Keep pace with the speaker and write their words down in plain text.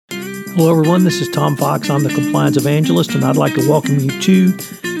Hello, everyone. This is Tom Fox. I'm the Compliance Evangelist, and I'd like to welcome you to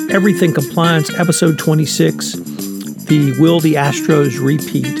Everything Compliance, Episode 26, the Will the Astros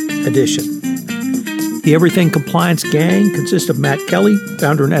Repeat edition. The Everything Compliance gang consists of Matt Kelly,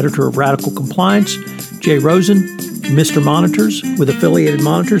 founder and editor of Radical Compliance, Jay Rosen, Mr. Monitors with Affiliated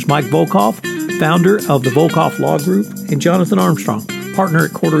Monitors, Mike Volkov, founder of the Volkov Law Group, and Jonathan Armstrong, partner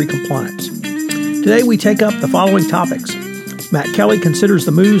at Cordery Compliance. Today we take up the following topics. Matt Kelly considers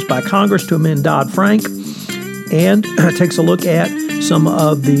the moves by Congress to amend Dodd-Frank and takes a look at some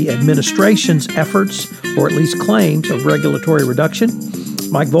of the administration's efforts, or at least claims, of regulatory reduction.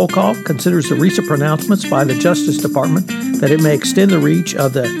 Mike Volkov considers the recent pronouncements by the Justice Department that it may extend the reach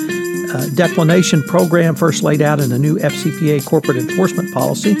of the declination program first laid out in the new FCPA corporate enforcement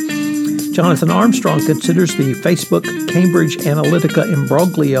policy. Jonathan Armstrong considers the Facebook Cambridge Analytica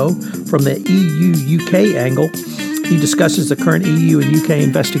imbroglio from the EU-UK angle. He discusses the current EU and UK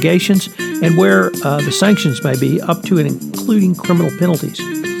investigations and where the sanctions may be, up to and including criminal penalties.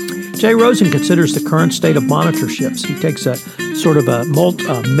 Jay Rosen considers the current state of monitorships. He takes a sort of a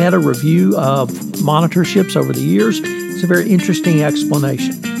meta review of monitorships over the years. It's a very interesting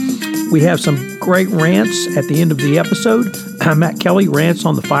explanation. We have some great rants at the end of the episode. Matt Kelly rants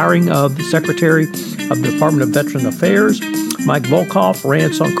on the firing of the Secretary of the Department of Veteran Affairs. Mike Volkov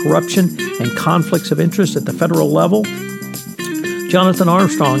rants on corruption and conflicts of interest at the federal level. Jonathan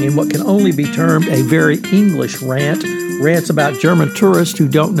Armstrong, in what can only be termed a very English rant, rants about German tourists who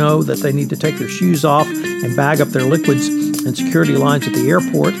don't know that they need to take their shoes off and bag up their liquids and security lines at the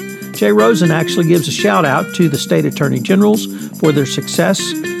airport. Jay Rosen actually gives a shout out to the state attorney generals for their success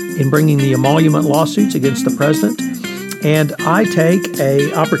in bringing the emolument lawsuits against the president. And I take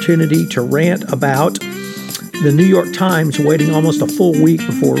an opportunity to rant about the New York Times waiting almost a full week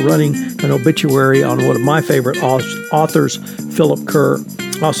before running an obituary on one of my favorite authors, Philip Kerr.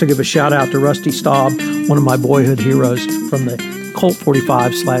 I also give a shout out to Rusty Staub, one of my boyhood heroes from the Colt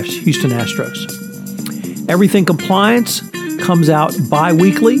 45/Houston Astros. Everything Compliance comes out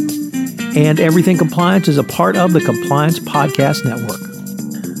bi-weekly, and Everything Compliance is a part of the Compliance Podcast Network.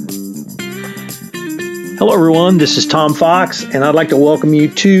 Hello, everyone. This is Tom Fox, and I'd like to welcome you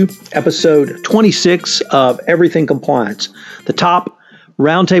to episode 26 of Everything Compliance, the top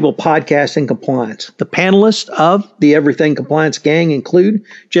roundtable podcast in compliance. The panelists of the Everything Compliance gang include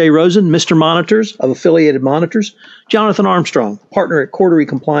Jay Rosen, Mr. Monitors of Affiliated Monitors, Jonathan Armstrong, partner at Cordery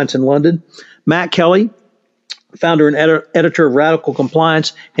Compliance in London, Matt Kelly, founder and editor of Radical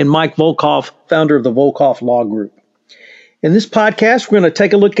Compliance, and Mike Volkov, founder of the Volkov Law Group. In this podcast, we're going to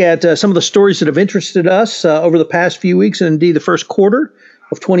take a look at some of the stories that have interested us over the past few weeks and indeed the first quarter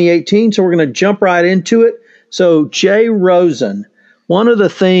of 2018. So we're going to jump right into it. So Jay Rosen, one of the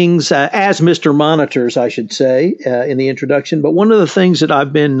things, as Mr. Monitors, I should say, in the introduction, but one of the things that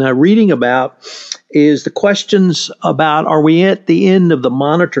I've been reading about is the questions about, are we at the end of the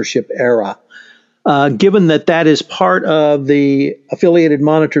monitorship era? Given that that is part of the Affiliated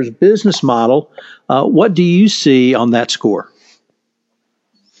Monitors business model, what do you see on that score?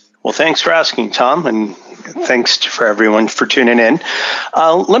 Well, thanks for asking, Tom, and thanks for everyone for tuning in.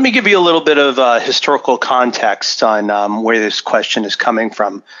 Let me give you a little bit of historical context on where this question is coming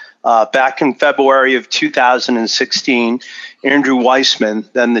from. Back in February of 2016, Andrew Weissman,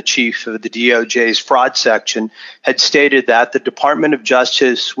 then the chief of the DOJ's fraud section, had stated that the Department of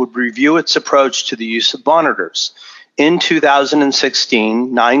Justice would review its approach to the use of monitors. In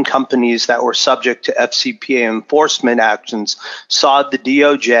 2016, 9 companies that were subject to FCPA enforcement actions saw the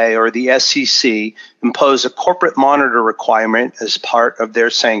DOJ or the SEC impose a corporate monitor requirement as part of their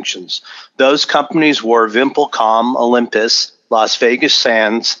sanctions. Those companies were VimpelCom, Olympus, Las Vegas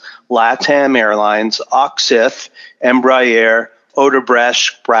Sands, LATAM Airlines, Oxif, Embraer,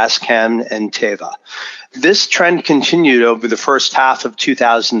 Odebrecht, Braskem, and Teva. This trend continued over the first half of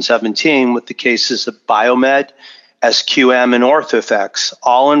 2017 with the cases of Biomed, SQM, and Orthofix,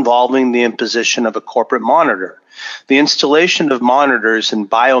 all involving the imposition of a corporate monitor. The installation of monitors in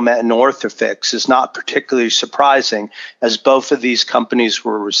Biomed and Orthofix is not particularly surprising, as both of these companies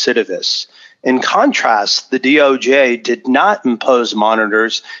were recidivists. In contrast, the DOJ did not impose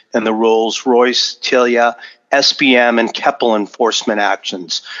monitors in the Rolls-Royce, Telia, SBM, and Keppel enforcement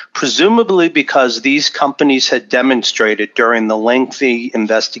actions, presumably because these companies had demonstrated during the lengthy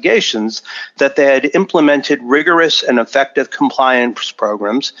investigations that they had implemented rigorous and effective compliance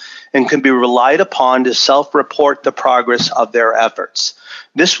programs and could be relied upon to self-report the progress of their efforts.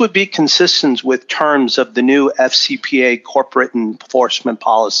 This would be consistent with terms of the new FCPA corporate enforcement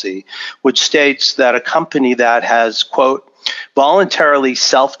policy, which states that a company that has, quote, Voluntarily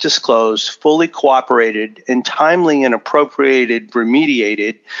self-disclosed, fully cooperated, and timely and appropriated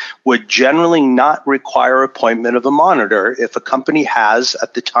remediated would generally not require appointment of a monitor if a company has,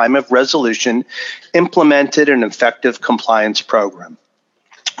 at the time of resolution, implemented an effective compliance program.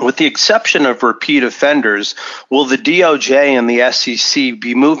 With the exception of repeat offenders, will the DOJ and the SEC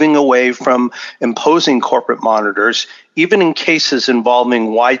be moving away from imposing corporate monitors, even in cases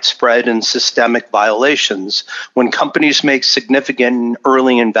involving widespread and systemic violations, when companies make significant and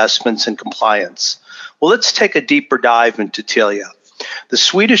early investments in compliance? Well, let's take a deeper dive into Telia. The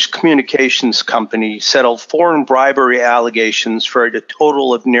Swedish communications company settled foreign bribery allegations for a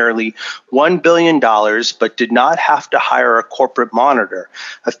total of nearly $1 billion, but did not have to hire a corporate monitor,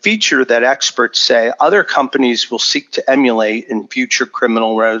 a feature that experts say other companies will seek to emulate in future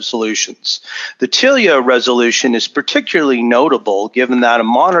criminal resolutions. The Telia resolution is particularly notable given that a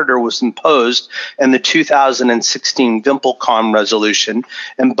monitor was imposed in the 2016 VimpelCom resolution,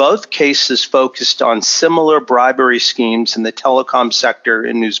 and both cases focused on similar bribery schemes in the telecom sector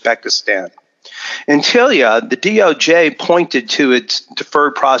in Uzbekistan. In Telia, the DOJ pointed to its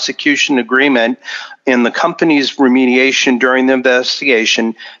deferred prosecution agreement in the company's remediation during the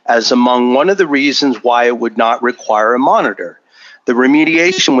investigation as among one of the reasons why it would not require a monitor. The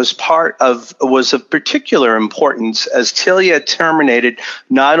remediation was of particular importance as Telia terminated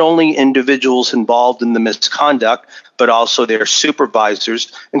not only individuals involved in the misconduct, but also their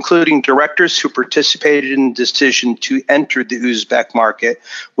supervisors, including directors who participated in the decision to enter the Uzbek market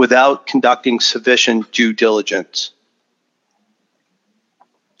without conducting sufficient due diligence.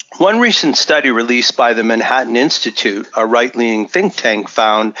 One recent study released by the Manhattan Institute, a right-leaning think tank,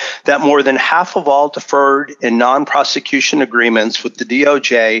 found that more than half of all deferred and non-prosecution agreements with the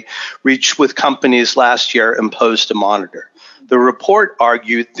DOJ reached with companies last year imposed a monitor. The report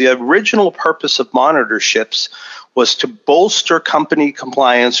argued the original purpose of monitorships was to bolster company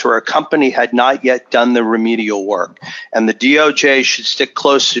compliance where a company had not yet done the remedial work, and the DOJ should stick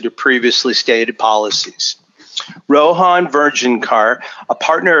closer to previously stated policies. Rohan Virginkar, a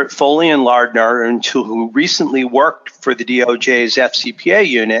partner at Foley and Lardner, and who recently worked for the DOJ's FCPA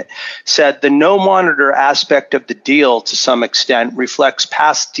unit, said the no monitor aspect of the deal to some extent reflects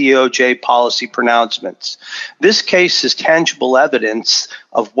past DOJ policy pronouncements. This case is tangible evidence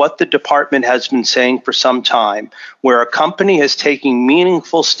of what the department has been saying for some time, where a company is taking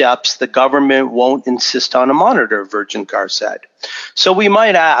meaningful steps, the government won't insist on a monitor, Virginkar said. So we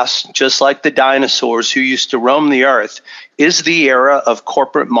might ask, just like the dinosaurs who used to roam the earth, is the era of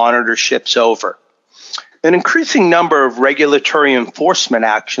corporate monitorships over? An increasing number of regulatory enforcement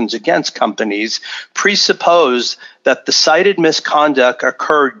actions against companies presuppose that the cited misconduct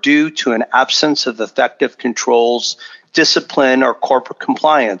occurred due to an absence of effective controls, discipline, or corporate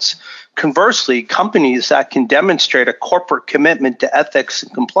compliance. Conversely, companies that can demonstrate a corporate commitment to ethics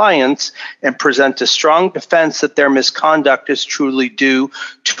and compliance and present a strong defense that their misconduct is truly due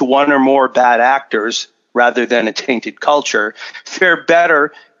to one or more bad actors rather than a tainted culture fare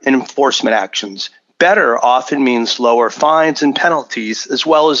better in enforcement actions. Better often means lower fines and penalties, as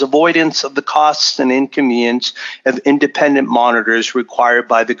well as avoidance of the costs and inconvenience of independent monitors required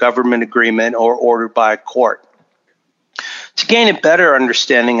by the government agreement or ordered by a court. To gain a better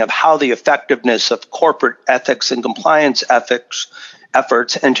understanding of how the effectiveness of corporate ethics and compliance efforts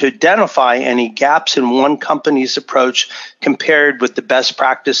and to identify any gaps in one company's approach compared with the best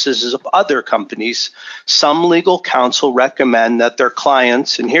practices of other companies, some legal counsel recommend that their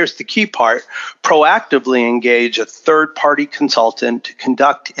clients, and here's the key part, proactively engage a third-party consultant to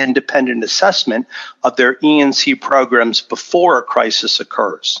conduct independent assessment of their E&C programs before a crisis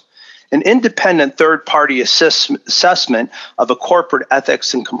occurs. An independent third-party assessment of a corporate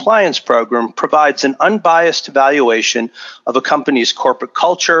ethics and compliance program provides an unbiased evaluation of a company's corporate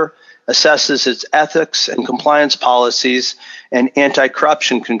culture, assesses its ethics and compliance policies and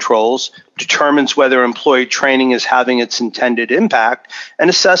anti-corruption controls, determines whether employee training is having its intended impact, and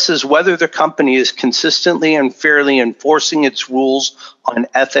assesses whether the company is consistently and fairly enforcing its rules on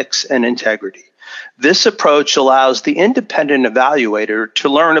ethics and integrity. This approach allows the independent evaluator to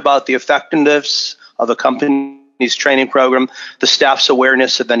learn about the effectiveness of a company's training program, the staff's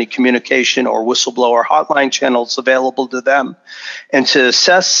awareness of any communication or whistleblower hotline channels available to them, and to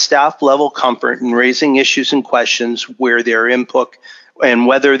assess staff level comfort in raising issues and questions where their input and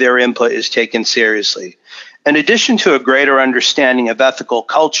whether their input is taken seriously. In addition to a greater understanding of ethical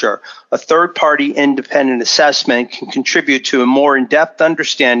culture, a third-party independent assessment can contribute to a more in-depth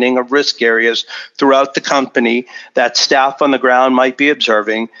understanding of risk areas throughout the company that staff on the ground might be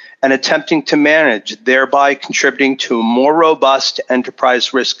observing and attempting to manage, thereby contributing to a more robust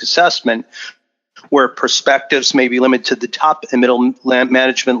enterprise risk assessment, where perspectives may be limited to the top and middle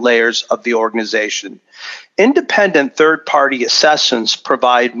management layers of the organization. Independent third-party assessments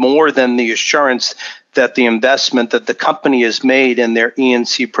provide more than the assurance that the investment that the company has made in their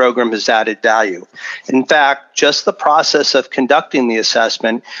E&C program has added value. In fact, just the process of conducting the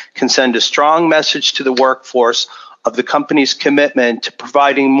assessment can send a strong message to the workforce of the company's commitment to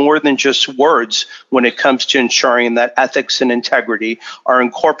providing more than just words when it comes to ensuring that ethics and integrity are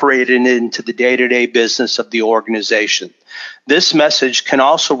incorporated into the day-to-day business of the organization. This message can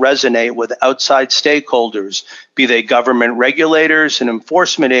also resonate with outside stakeholders, be they government regulators and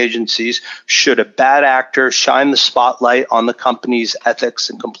enforcement agencies, should a bad actor shine the spotlight on the company's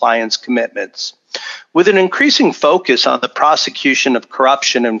ethics and compliance commitments. With an increasing focus on the prosecution of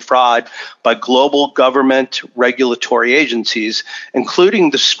corruption and fraud by global government regulatory agencies, including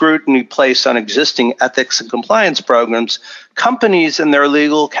the scrutiny placed on existing ethics and compliance programs, companies and their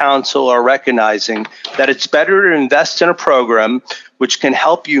legal counsel are recognizing that it's better to invest in a program which can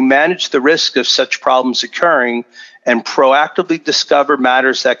help you manage the risk of such problems occurring and proactively discover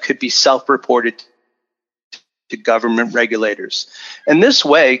matters that could be self-reported to government regulators. In this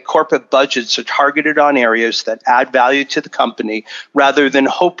way, corporate budgets are targeted on areas that add value to the company rather than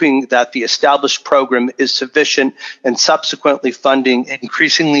hoping that the established program is sufficient and subsequently funding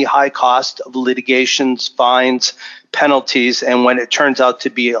increasingly high cost of litigations, fines, penalties, and when it turns out to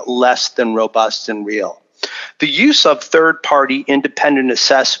be less than robust and real. The use of third-party independent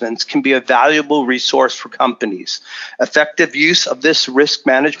assessments can be a valuable resource for companies. Effective use of this risk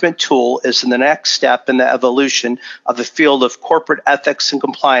management tool is the next step in the evolution of the field of corporate ethics and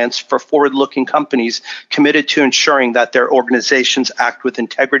compliance for forward-looking companies committed to ensuring that their organizations act with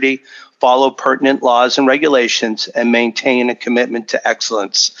integrity, follow pertinent laws and regulations, and maintain a commitment to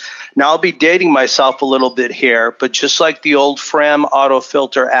excellence. Now, I'll be dating myself a little bit here, but just like the old Fram auto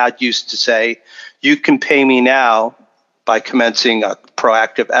filter ad used to say, you can pay me now by commencing a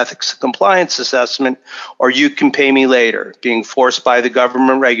proactive ethics and compliance assessment, or you can pay me later, being forced by the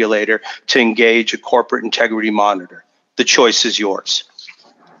government regulator to engage a corporate integrity monitor. The choice is yours.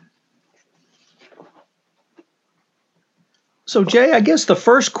 So, Jay, I guess the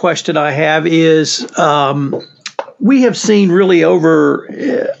first question I have is, we have seen really over,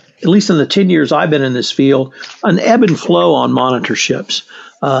 at least in the 10 years I've been in this field, an ebb and flow on monitorships.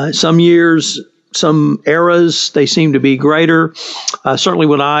 Some years, some eras, they seem to be greater. Certainly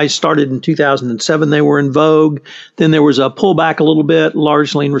when I started in 2007, they were in vogue. Then there was a pullback a little bit,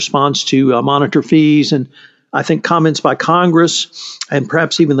 largely in response to monitor fees and I think comments by Congress and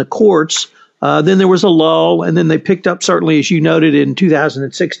perhaps even the courts. Then there was a lull, and then they picked up, certainly, as you noted, in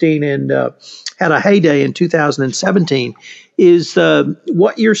 2016 and had a heyday in 2017. Is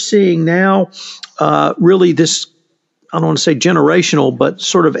what you're seeing now really this, I don't want to say generational, but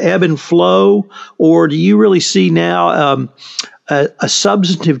sort of ebb and flow, or do you really see now a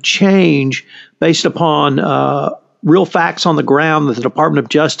substantive change based upon real facts on the ground that the Department of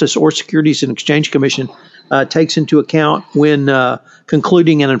Justice or Securities and Exchange Commission takes into account when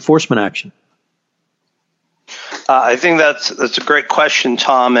concluding an enforcement action? I think that's a great question,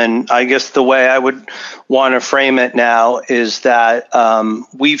 Tom. And I guess the way I would want to frame it now is that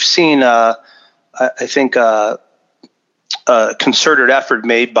we've seen, I think, a concerted effort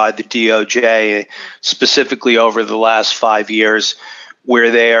made by the DOJ, specifically over the last 5 years,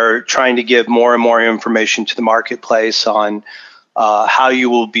 where they are trying to give more and more information to the marketplace on how you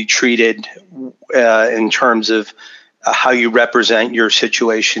will be treated in terms of how you represent your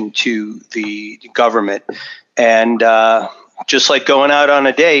situation to the government. And just like going out on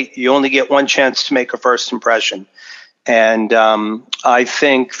a date, you only get one chance to make a first impression. And I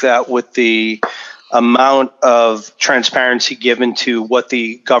think that with the amount of transparency given to what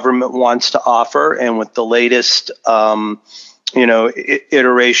the government wants to offer, and with the latest,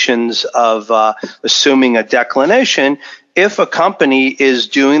 iterations of assuming a declination, if a company is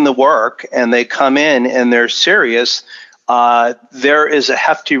doing the work and they come in and they're serious, there is a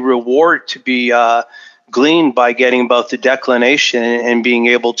hefty reward to be gleaned by getting both the declination and being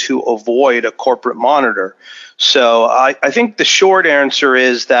able to avoid a corporate monitor. So I think the short answer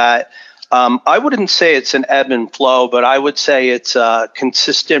is that I wouldn't say it's an ebb and flow, but I would say it's a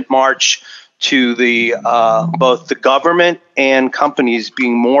consistent march to the both the government and companies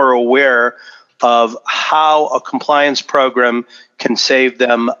being more aware of how a compliance program can save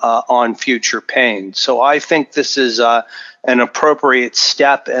them on future pain. So I think this is an appropriate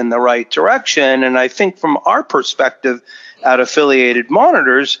step in the right direction. And I think from our perspective at Affiliated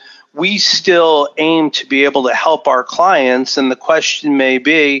Monitors, we still aim to be able to help our clients. And the question may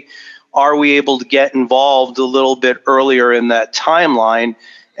be, are we able to get involved a little bit earlier in that timeline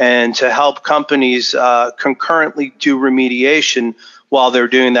and to help companies concurrently do remediation while they're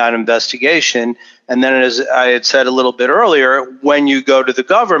doing that investigation. And then, as I had said a little bit earlier, when you go to the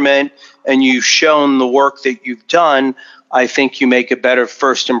government and you've shown the work that you've done, I think you make a better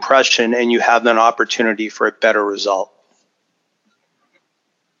first impression and you have an opportunity for a better result.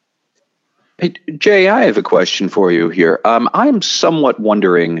 Hey, Jay, I have a question for you here. I'm somewhat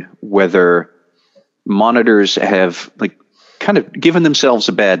wondering whether monitors have kind of given themselves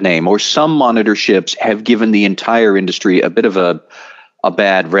a bad name, or some monitorships have given the entire industry a bit of a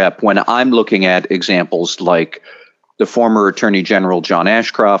bad rep. When I'm looking at examples like the former Attorney General John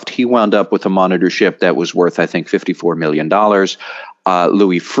Ashcroft, he wound up with a monitorship that was worth, I think, $54 million.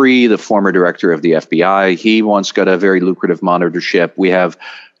 Louis Freeh, the former director of the FBI, he once got a very lucrative monitorship. We have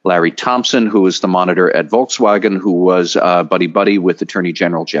Larry Thompson, who was the monitor at Volkswagen, who was buddy-buddy with Attorney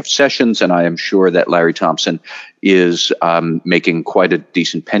General Jeff Sessions, and I am sure that Larry Thompson is making quite a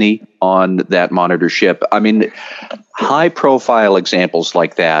decent penny on that monitorship. I mean, high-profile examples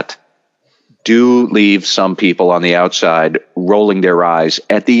like that do leave some people on the outside rolling their eyes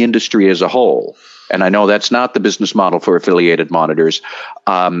at the industry as a whole. And I know that's not the business model for affiliated monitors,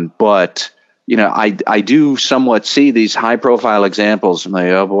 but I do somewhat see these high-profile examples. I'm like,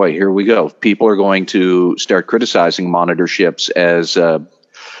 oh boy, here we go. People are going to start criticizing monitorships as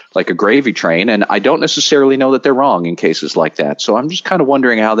like a gravy train, and I don't necessarily know that they're wrong in cases like that. So I'm just kind of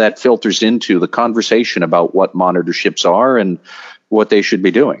wondering how that filters into the conversation about what monitorships are and what they should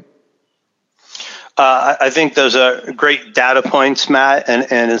be doing. I think those are great data points, Matt,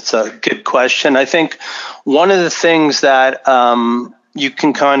 and it's a good question. I think one of the things that you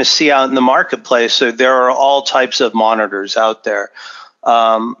can kind of see out in the marketplace, so there are all types of monitors out there.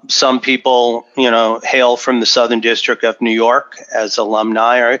 Some people, hail from the Southern District of New York as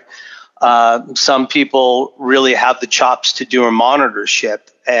alumni. Some people really have the chops to do a monitorship.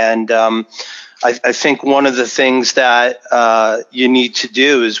 And I think one of the things that you need to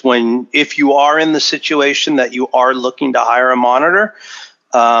do is if you are in the situation that you are looking to hire a monitor,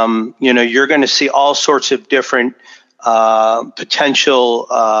 you're going to see all sorts of different potential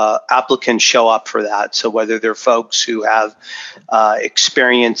applicants show up for that. So whether they're folks who have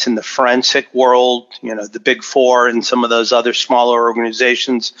experience in the forensic world, the Big Four and some of those other smaller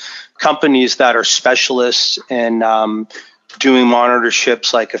organizations, companies that are specialists in doing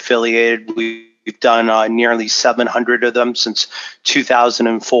monitorships like affiliated. We've done nearly 700 of them since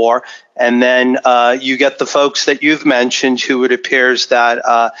 2004. And then you get the folks that you've mentioned who it appears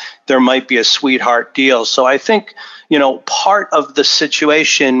that there might be a sweetheart deal. So I think, part of the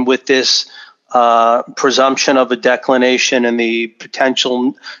situation with this presumption of a declination and the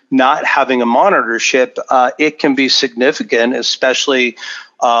potential not having a monitorship, it can be significant, especially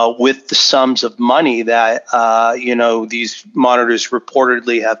with the sums of money that, these monitors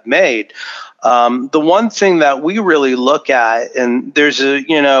reportedly have made. The one thing that we really look at, and there's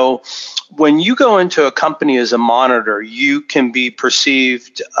when you go into a company as a monitor, you can be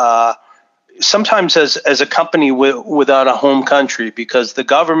perceived sometimes as a company without a home country, because the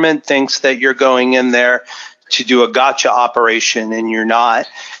government thinks that you're going in there to do a gotcha operation, and you're not.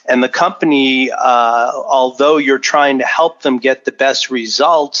 And the company, although you're trying to help them get the best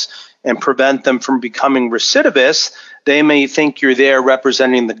results and prevent them from becoming recidivists, they may think you're there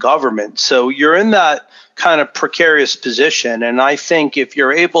representing the government. So you're in that kind of precarious position. And I think if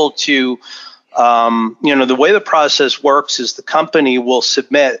you're able to, the way the process works is the company will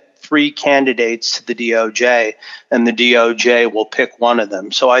submit 3 candidates to the DOJ, and the DOJ will pick one of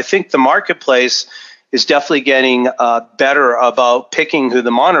them. So I think the marketplace is definitely getting better about picking who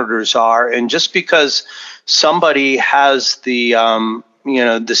the monitors are. And just because somebody has the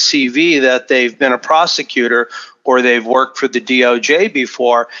CV that they've been a prosecutor or they've worked for the DOJ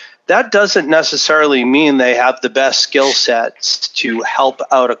before, that doesn't necessarily mean they have the best skill sets to help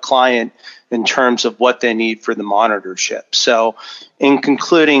out a client in terms of what they need for the monitorship. So in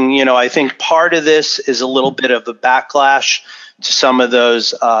concluding, I think part of this is a little bit of a backlash to some of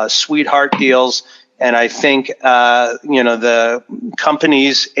those sweetheart deals. And I think, the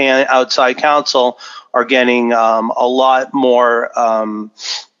companies and outside counsel are getting a lot more,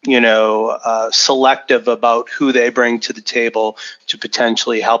 selective about who they bring to the table to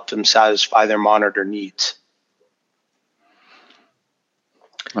potentially help them satisfy their monitor needs.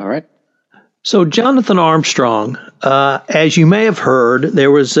 All right. So, Jonathan Armstrong, as you may have heard,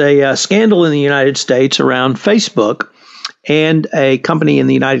 there was a scandal in the United States around Facebook and a company in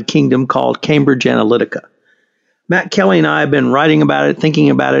the United Kingdom called Cambridge Analytica. Matt Kelly and I have been writing about it,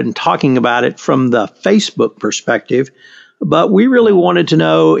 thinking about it, and talking about it from the Facebook perspective. But we really wanted to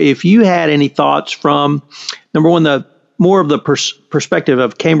know if you had any thoughts from, number one, the more of the perspective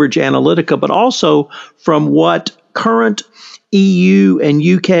of Cambridge Analytica, but also from what current EU and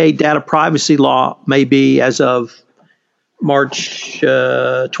UK data privacy law may be as of March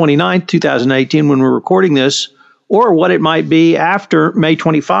 29th, 2018, when we're recording this, or what it might be after May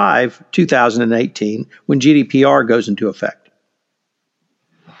 25, 2018, when GDPR goes into effect.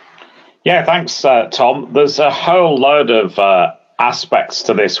 Yeah, thanks, Tom. There's a whole load of aspects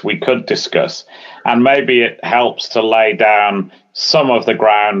to this we could discuss, and maybe it helps to lay down some of the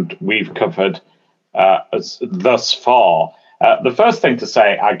ground we've covered thus far. The first thing to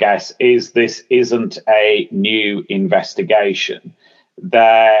say, I guess, is this isn't a new investigation.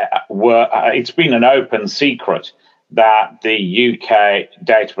 It's been an open secret that the UK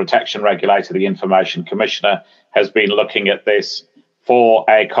data protection regulator, the Information Commissioner, has been looking at this for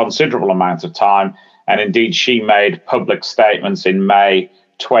a considerable amount of time. And indeed, she made public statements in May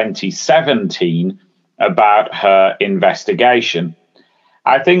 2017 about her investigation.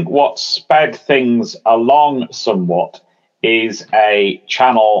 I think what sped things along somewhat is a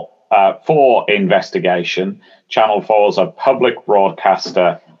Channel 4 investigation. Channel 4 is a public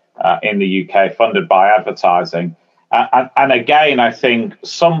broadcaster in the UK funded by advertising. And again, I think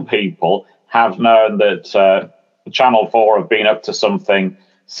some people have known that Channel 4 have been up to something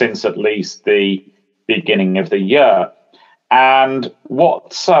since at least the beginning of the year. And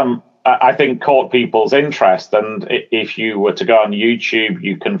what I think caught people's interest, and if you were to go on YouTube,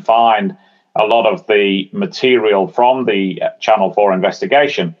 you can find a lot of the material from the Channel 4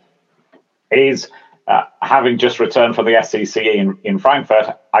 investigation, is having just returned from the SCCE in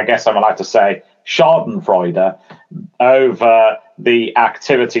Frankfurt, I guess I'm allowed to say Schadenfreude over the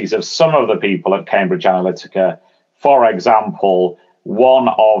activities of some of the people at Cambridge Analytica. For example, one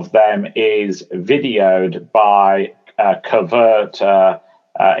of them is videoed by a covert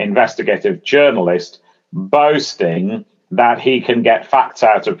investigative journalist boasting that he can get facts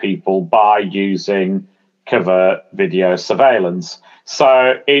out of people by using covert video surveillance.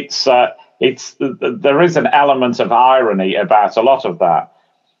 So there is an element of irony about a lot of that.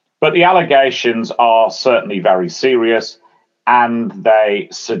 But the allegations are certainly very serious, and they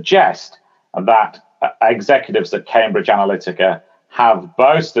suggest that executives at Cambridge Analytica have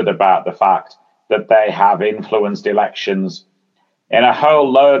boasted about the fact that they have influenced elections in a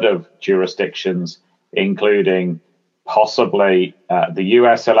whole load of jurisdictions, including possibly the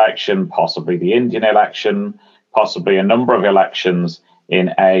US election, possibly the Indian election, possibly a number of elections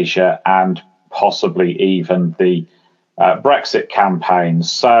in Asia, and possibly even the Brexit campaign.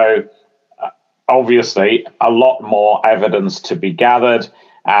 So obviously a lot more evidence to be gathered,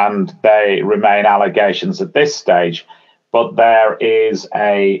 and they remain allegations at this stage. But there is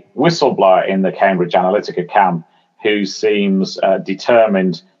a whistleblower in the Cambridge Analytica camp who seems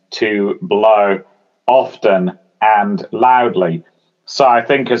determined to blow often and loudly. So I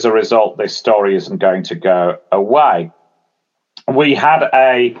think as a result, this story isn't going to go away. We had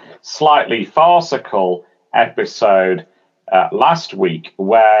a slightly farcical episode last week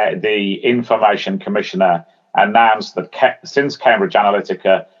where the Information Commissioner announced that since Cambridge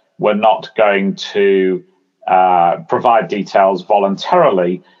Analytica were not going to provide details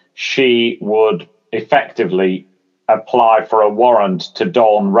voluntarily, she would effectively apply for a warrant to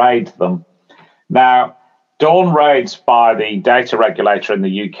dawn raid them. Now, dawn raids by the data regulator in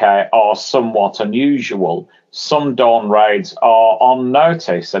the UK are somewhat unusual. Some dawn raids are on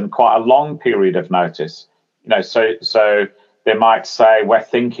notice, and quite a long period of notice. So they might say, we're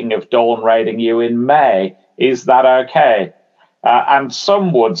thinking of dawn raiding you in May. Is that okay? And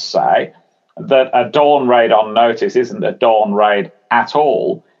some would say that a dawn raid on notice isn't a dawn raid at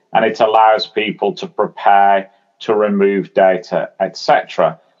all, and it allows people to prepare to remove data,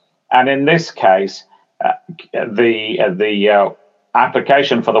 etc. And in this case, the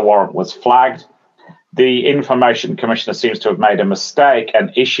application for the warrant was flagged. The Information Commissioner seems to have made a mistake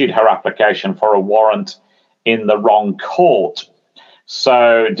and issued her application for a warrant in the wrong court.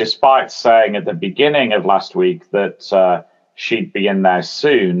 So despite saying at the beginning of last week that she'd be in there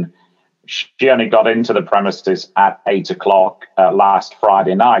soon, she only got into the premises at 8:00 last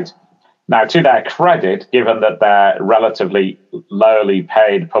Friday night. Now, to their credit, given that they're relatively lowly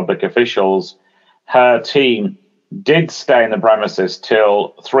paid public officials, her team did stay in the premises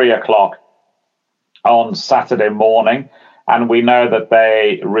till 3:00 on Saturday morning. And we know that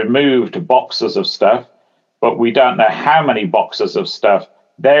they removed boxes of stuff, but we don't know how many boxes of stuff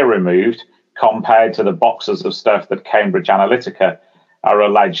they removed compared to the boxes of stuff that Cambridge Analytica are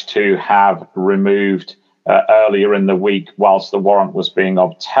alleged to have removed earlier in the week whilst the warrant was being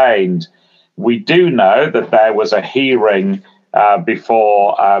obtained. We do know that there was a hearing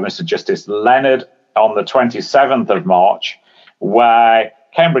before Mr. Justice Leonard on the 27th of March, where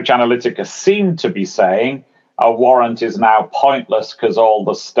Cambridge Analytica seemed to be saying a warrant is now pointless because all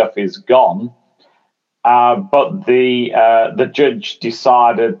the stuff is gone. But the judge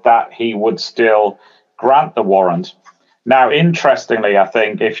decided that he would still grant the warrant. Now, interestingly, I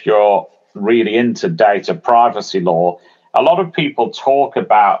think if you're really into data privacy law, a lot of people talk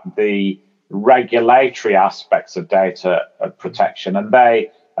about the regulatory aspects of data protection, and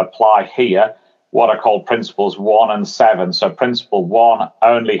they apply here what are called principles 1 and 7. So principle 1,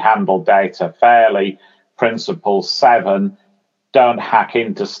 only handle data fairly. Principle 7, don't hack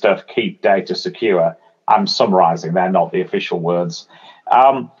into stuff, keep data secure. I'm summarizing, they're not the official words.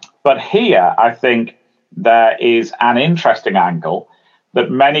 But here, I think there is an interesting angle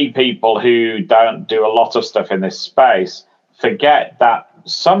that many people who don't do a lot of stuff in this space forget that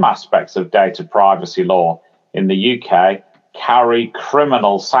some aspects of data privacy law in the UK carry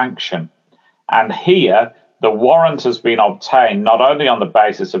criminal sanction. And here, the warrant has been obtained not only on the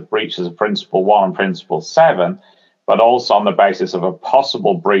basis of breaches of Principle 1 and Principle 7, but also on the basis of a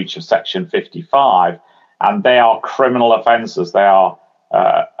possible breach of Section 55. And they are criminal offences. They are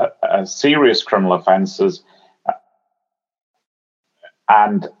serious criminal offences.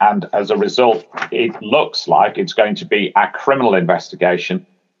 And as a result, it looks like it's going to be a criminal investigation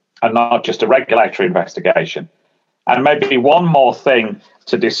and not just a regulatory investigation. And maybe one more thing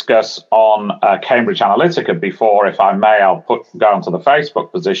to discuss on Cambridge Analytica before, if I may, I'll go on to the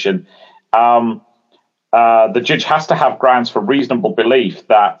Facebook position. The judge has to have grounds for reasonable belief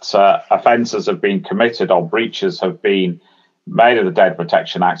that offences have been committed or breaches have been made of the Data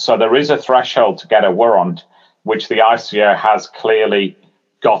Protection Act. So there is a threshold to get a warrant, which the ICO has clearly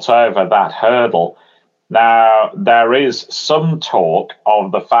got over that hurdle. Now, there is some talk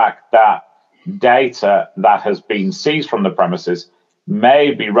of the fact that data that has been seized from the premises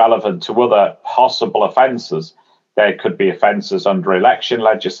may be relevant to other possible offences. There could be offences under election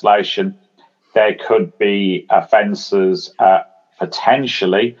legislation. There could be offences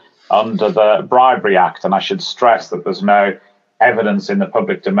potentially under the Bribery Act. And I should stress that there's no evidence in the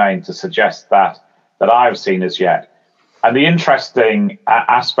public domain to suggest that I've seen as yet. And the interesting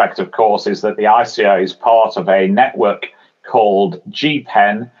aspect, of course, is that the ICO is part of a network called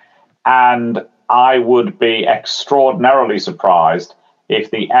GPEN, and I would be extraordinarily surprised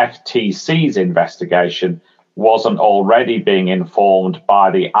if the FTC's investigation wasn't already being informed by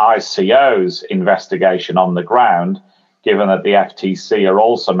the ICO's investigation on the ground, given that the FTC are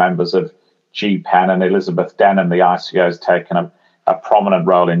also members of GPEN, and Elizabeth Denham, the ICO, has taken a prominent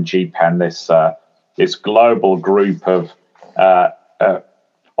role in GPEN, this global group of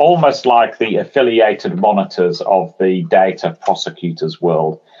almost like the affiliated monitors of the data prosecutors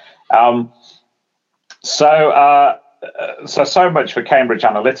world. So much for Cambridge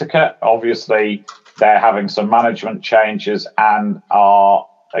Analytica. Obviously, they're having some management changes and are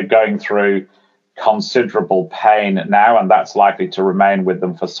going through considerable pain now, and that's likely to remain with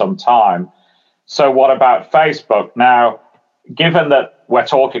them for some time. So what about Facebook? Now, given that we're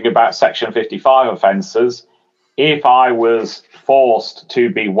talking about Section 55 offences, if I was forced to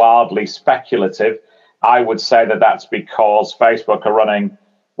be wildly speculative, I would say that that's because Facebook are running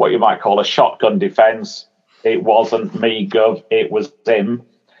what you might call a shotgun defence. It wasn't me, Gov, it was him.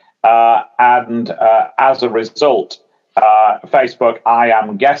 And as a result, Facebook, I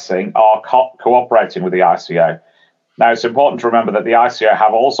am guessing, are cooperating with the ICO. Now, it's important to remember that the ICO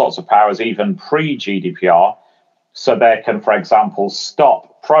have all sorts of powers, even pre-GDPR, so they can, for example,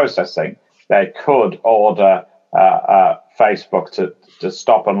 stop processing. They could order Facebook to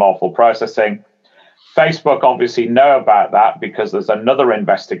stop unlawful processing. Facebook obviously know about that because there's another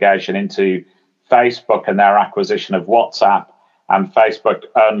investigation into Facebook and their acquisition of WhatsApp, and Facebook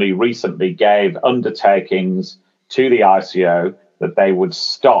only recently gave undertakings to the ICO that they would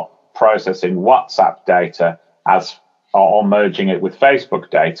stop processing WhatsApp data or merging it with Facebook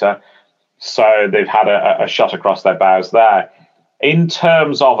data. So they've had a shot across their bows there. In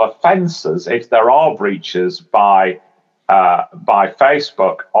terms of offences, if there are breaches by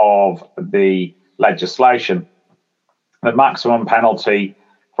Facebook of the legislation, the maximum penalty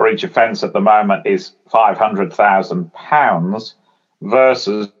for each offence at the moment is £500,000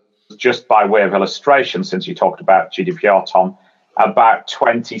 versus, just by way of illustration, since you talked about GDPR, Tom, about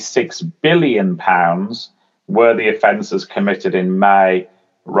 £26 billion were the offences committed in May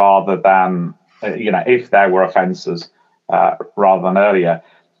rather than, if there were offences rather than earlier.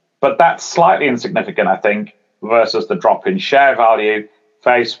 But that's slightly insignificant, I think, versus the drop in share value.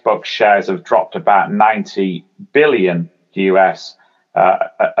 Facebook shares have dropped about 90 billion US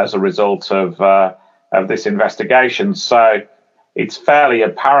as a result of this investigation. So it's fairly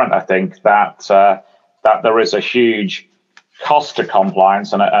apparent, I think, that that there is a huge cost to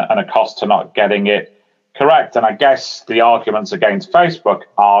compliance and a cost to not getting it correct. And I guess the arguments against Facebook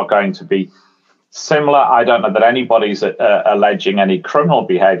are going to be similar. I don't know that anybody's alleging any criminal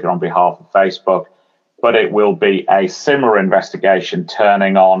behavior on behalf of Facebook, but it will be a similar investigation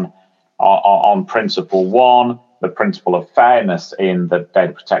turning on principle 1, the principle of fairness in the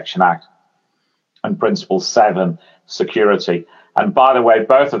Data Protection Act, and principle 7, security. And by the way,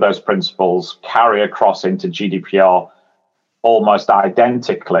 both of those principles carry across into GDPR almost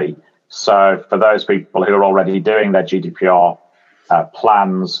identically. So for those people who are already doing their GDPR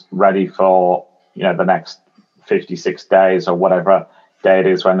plans ready for the next 56 days or whatever day it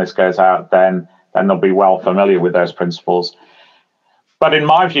is when this goes out, then they'll be well familiar with those principles. But in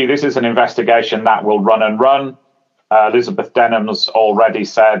my view, this is an investigation that will run and run. Elizabeth Denham's already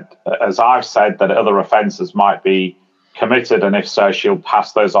said, as I've said, that other offences might be committed, and if so, she'll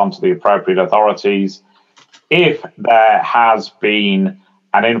pass those on to the appropriate authorities. If there has been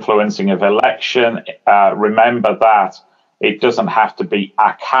an influencing of election, remember that it doesn't have to be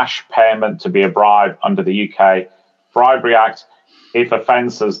a cash payment to be a bribe under the UK Bribery Act. If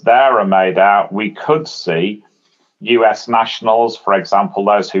offences there are made out, we could see US nationals, for example,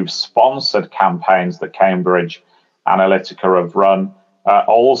 those who've sponsored campaigns that Cambridge Analytica have run,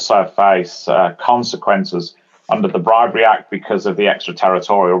 also face consequences under the Bribery Act because of the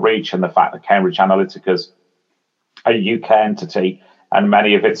extraterritorial reach and the fact that Cambridge Analytica's a UK entity and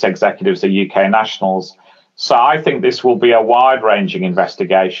many of its executives are UK nationals. So I think this will be a wide-ranging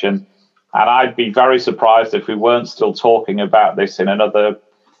investigation, and I'd be very surprised if we weren't still talking about this in another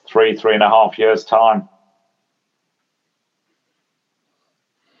 3.5 years' time.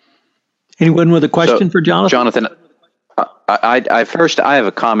 Anyone with a question for Jonathan? Jonathan, I have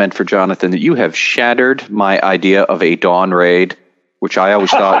a comment for Jonathan, that you have shattered my idea of a dawn raid, which I always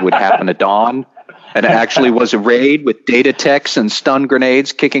thought would happen at dawn. And it actually was a raid with data techs and stun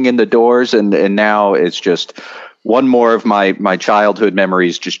grenades kicking in the doors. And now it's just one more of my childhood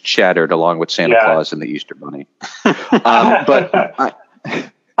memories just shattered along with Santa Claus and the Easter Bunny. But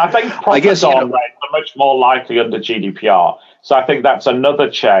I think proper dawn raids are much more likely under GDPR. So I think that's another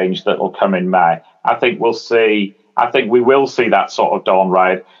change that will come in May. I think we will see that sort of dawn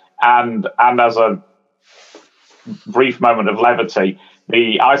raid. And as a brief moment of levity,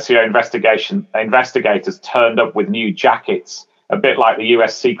 the ICO investigators turned up with new jackets, a bit like the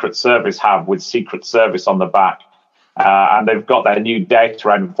US Secret Service have, with Secret Service on the back. And they've got their new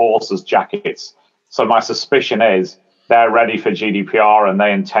data enforcers jackets. So my suspicion is they're ready for GDPR and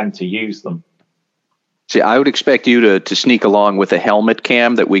they intend to use them. See, I would expect you to sneak along with a helmet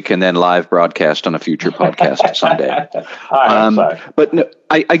cam that we can then live broadcast on a future podcast someday. I hope so. But no,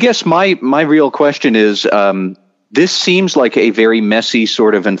 I guess my real question is, this seems like a very messy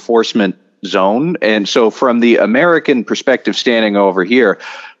sort of enforcement zone. And so from the American perspective standing over here,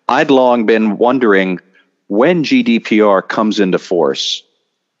 I'd long been wondering, when GDPR comes into force,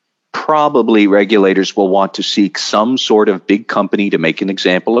 probably regulators will want to seek some sort of big company to make an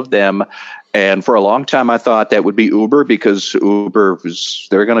example of them. And for a long time, I thought that would be Uber, because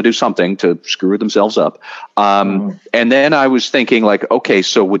they're going to do something to screw themselves up. And then I was thinking, like, okay,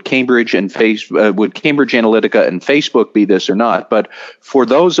 so would Cambridge Analytica and Facebook be this or not? But for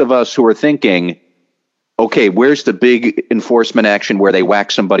those of us who are thinking, okay, where's the big enforcement action where they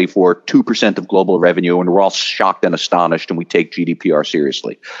whack somebody for 2% of global revenue and we're all shocked and astonished and we take GDPR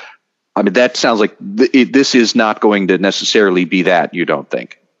seriously? I mean, that sounds like this is not going to necessarily be that, you don't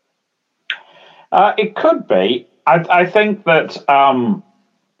think? It could be. I think that, I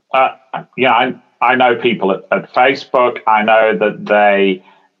know people at Facebook. I know that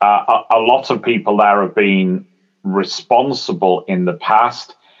a lot of people there have been responsible in the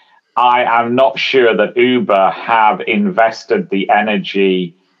past. I am not sure that Uber have invested the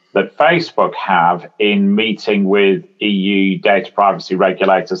energy that Facebook have in meeting with EU data privacy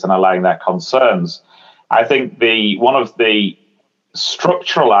regulators and allaying their concerns. I think one of the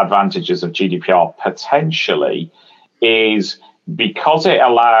structural advantages of GDPR potentially is because it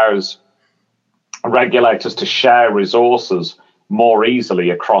allows regulators to share resources more easily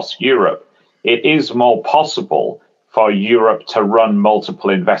across Europe, it is more possible for Europe to run multiple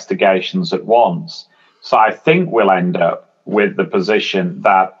investigations at once. So I think we'll end up with the position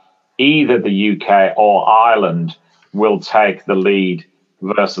that either the UK or Ireland will take the lead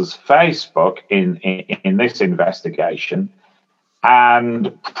versus Facebook in this investigation.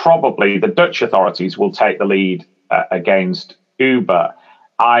 And probably the Dutch authorities will take the lead against Uber.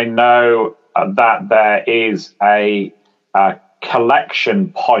 I know that there is a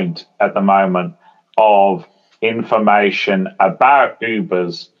collection point at the moment of information about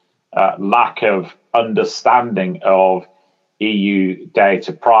Uber's lack of understanding of EU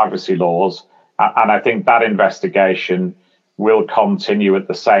data privacy laws. And I think that investigation will continue at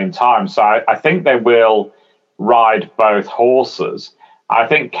the same time. So I think they will ride both horses. I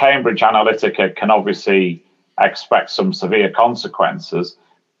think Cambridge Analytica can obviously expect some severe consequences.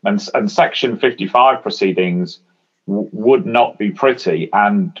 And Section 55 proceedings would not be pretty,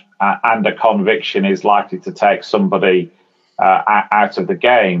 and a conviction is likely to take somebody out of the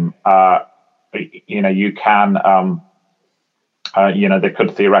game. You can, they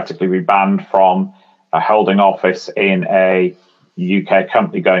could theoretically be banned from holding office in a UK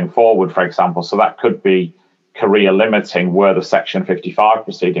company going forward, for example. So that could be career limiting were the Section 55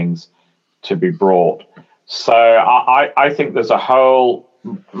 proceedings to be brought. So I think there's a whole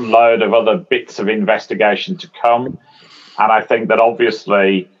load of other bits of investigation to come. And I think that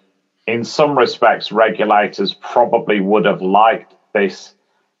obviously, in some respects, regulators probably would have liked this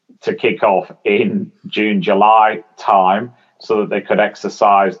to kick off in June, July time so that they could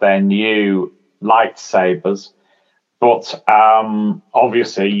exercise their new lightsabers. But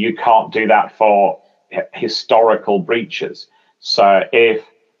obviously, you can't do that for historical breaches. So if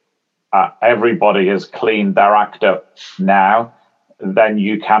everybody has cleaned their act up now, then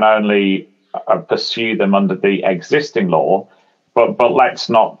you can only pursue them under the existing law. But let's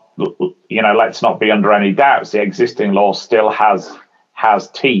not be under any doubts. The existing law still has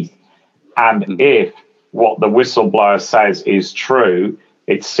teeth. And if what the whistleblower says is true,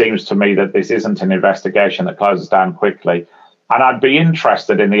 it seems to me that this isn't an investigation that closes down quickly. And I'd be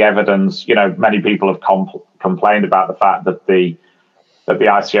interested in the evidence. Many people have complained about the fact that the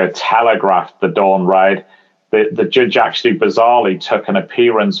ICO telegraphed the Dawn raid. The judge actually bizarrely took an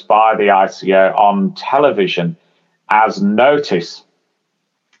appearance by the ICO on television as notice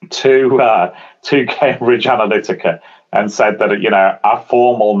to Cambridge Analytica, and said that a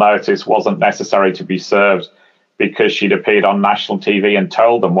formal notice wasn't necessary to be served because she'd appeared on national TV and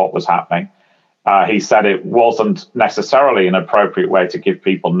told them what was happening. He said it wasn't necessarily an appropriate way to give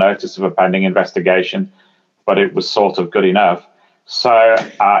people notice of a pending investigation, but it was sort of good enough. So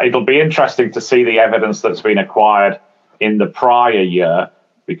it'll be interesting to see the evidence that's been acquired in the prior year,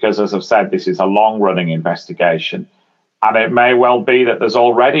 because, as I've said, this is a long-running investigation. And it may well be that there's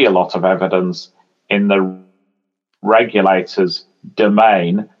already a lot of evidence in the regulator's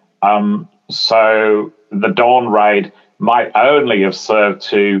domain. So the Dawn raid might only have served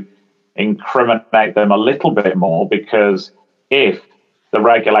to incriminate them a little bit more, because if the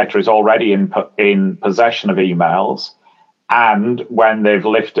regulator is already in possession of emails, and when they've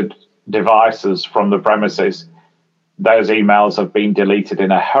lifted devices from the premises, those emails have been deleted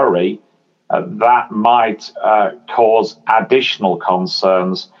in a hurry, that might cause additional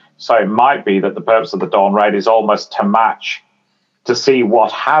concerns. So it might be that the purpose of the Dawn raid is almost to see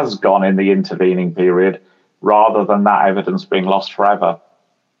what has gone in the intervening period, rather than that evidence being lost forever.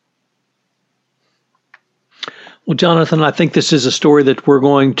 Well, Jonathan, I think this is a story that we're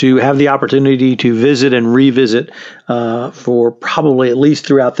going to have the opportunity to visit and revisit for probably at least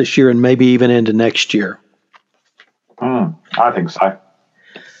throughout this year and maybe even into next year. I think so.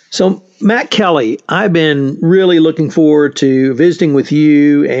 So, Matt Kelly, I've been really looking forward to visiting with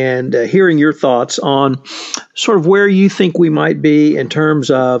you and hearing your thoughts on sort of where you think we might be in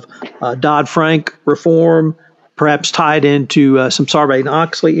terms of Dodd-Frank reform, perhaps tied into some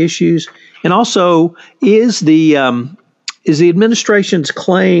Sarbanes-Oxley issues. And also, is the administration's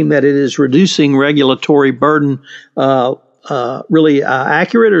claim that it is reducing regulatory burden really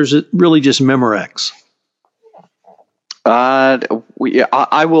accurate, or is it really just Memorex? I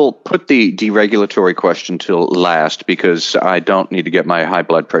will put the deregulatory question till last, because I don't need to get my high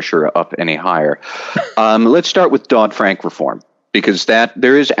blood pressure up any higher. Let's start with Dodd-Frank reform, because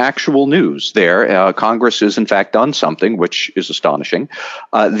there is actual news there. Congress has in fact done something, which is astonishing.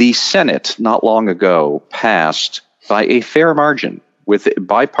 The Senate not long ago passed by a fair margin, with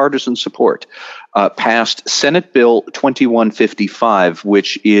bipartisan support, passed Senate Bill 2155,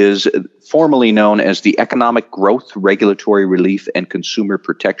 which is formally known as the Economic Growth, Regulatory Relief, and Consumer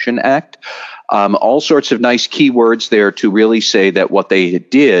Protection Act. All sorts of nice keywords there to really say that what they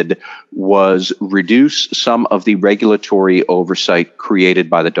did was reduce some of the regulatory oversight created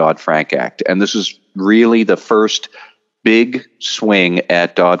by the Dodd-Frank Act. And this is really the first big swing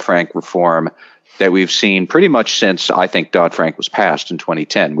at Dodd-Frank reform that we've seen pretty much since, I think, Dodd-Frank was passed in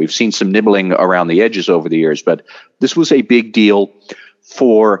 2010. We've seen some nibbling around the edges over the years, but this was a big deal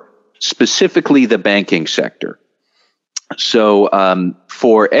for specifically the banking sector. So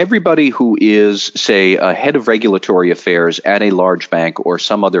for everybody who is, say, a head of regulatory affairs at a large bank or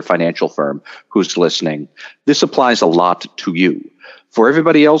some other financial firm who's listening, this applies a lot to you. For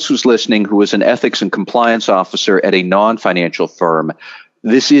everybody else who's listening who is an ethics and compliance officer at a non-financial firm,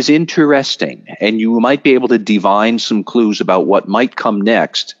 this is interesting, and you might be able to divine some clues about what might come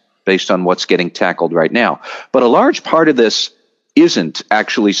next based on what's getting tackled right now. But a large part of this isn't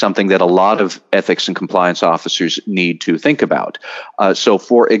actually something that a lot of ethics and compliance officers need to think about. So,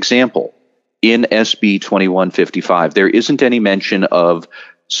 for example, in SB 2155, there isn't any mention of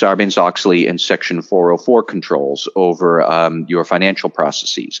Sarbanes-Oxley and Section 404 controls over your financial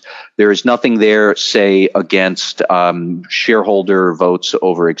processes. There is nothing there, say, against shareholder votes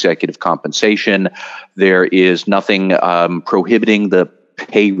over executive compensation. There is nothing prohibiting the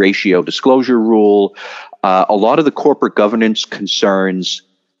pay ratio disclosure rule. A lot of the corporate governance concerns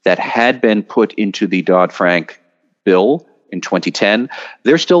that had been put into the Dodd-Frank bill in 2010,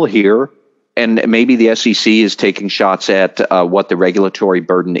 they're still here. And maybe the SEC is taking shots at what the regulatory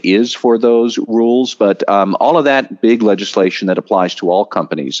burden is for those rules. But all of that big legislation that applies to all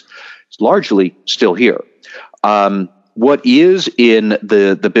companies is largely still here. What is in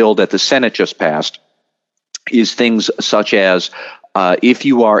the bill that the Senate just passed is things such as if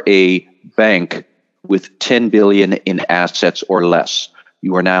you are a bank with $10 billion in assets or less,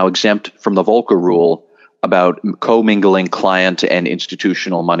 you are now exempt from the Volcker rule about commingling client and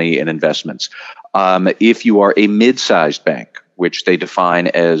institutional money and investments. If you are a mid-sized bank, which they define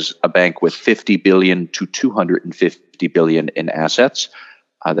as a bank with $50 billion to $250 billion in assets,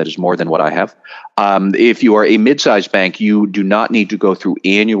 that is more than what I have. If you are a mid-sized bank, you do not need to go through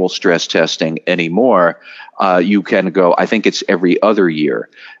annual stress testing anymore. You can go, I think it's every other year.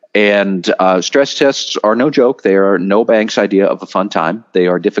 And stress tests are no joke. They are no bank's idea of a fun time. They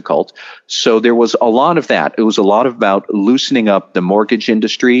are difficult. So there was a lot of that. It was a lot about loosening up the mortgage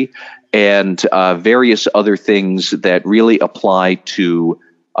industry and various other things that really apply to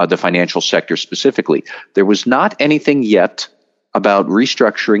the financial sector specifically. There was not anything yet about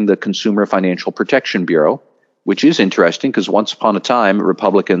restructuring the Consumer Financial Protection Bureau, which is interesting because once upon a time,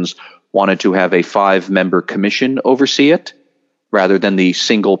 Republicans wanted to have a 5-member commission oversee it, rather than the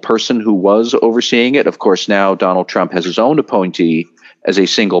single person who was overseeing it. Of course, now Donald Trump has his own appointee as a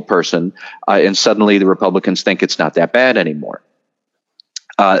single person, and suddenly the Republicans think it's not that bad anymore.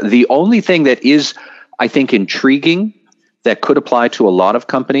 The only thing that is, I think, intriguing that could apply to a lot of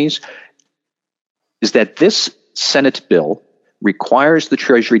companies is that this Senate bill requires the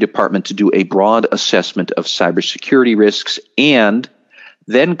Treasury Department to do a broad assessment of cybersecurity risks and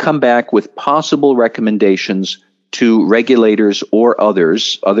then come back with possible recommendations to regulators or other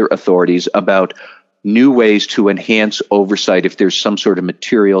authorities about new ways to enhance oversight if there's some sort of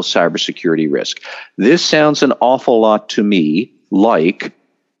material cybersecurity risk. This sounds an awful lot to me like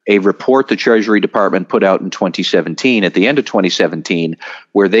a report the Treasury Department put out in 2017, at the end of 2017,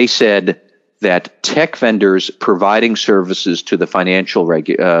 where they said that tech vendors providing services to the financial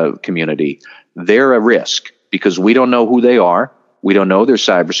community, they're a risk because we don't know who they are. We don't know their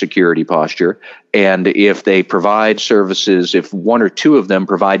cybersecurity posture. And if they provide services, if one or two of them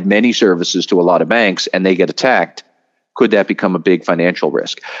provide many services to a lot of banks and they get attacked, could that become a big financial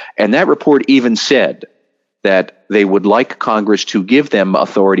risk? And that report even said that they would like Congress to give them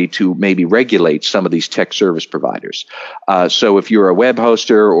authority to maybe regulate some of these tech service providers. So if you're a web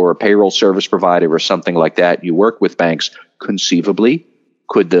hoster or a payroll service provider or something like that, you work with banks, conceivably,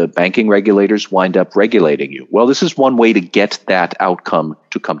 could the banking regulators wind up regulating you? Well, this is one way to get that outcome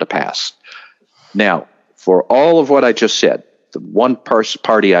to come to pass. Now, for all of what I just said, the one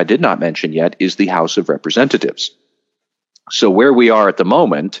party I did not mention yet is the House of Representatives. So where we are at the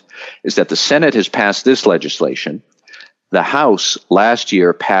moment is that the Senate has passed this legislation. The House last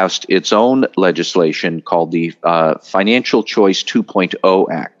year passed its own legislation called the Financial Choice 2.0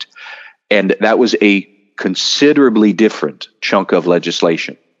 Act. And that was a considerably different chunk of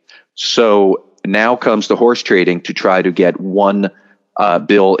legislation. So now comes the horse trading to try to get one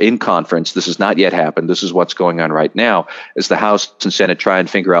bill in conference. This has not yet happened. This is what's going on right now as the House and Senate try and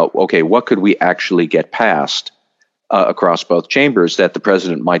figure out, okay, what could we actually get passed across both chambers that the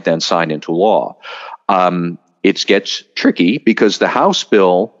president might then sign into law? It gets tricky because the House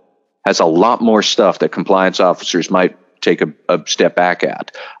bill has a lot more stuff that compliance officers might take a step back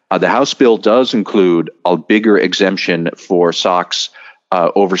at. The House bill does include a bigger exemption for SOX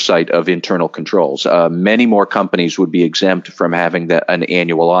oversight of internal controls. Many more companies would be exempt from having an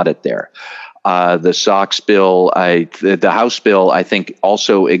annual audit there. The SOX bill, the House bill, I think,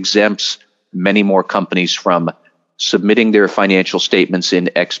 also exempts many more companies from submitting their financial statements in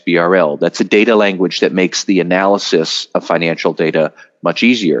XBRL. That's a data language that makes the analysis of financial data much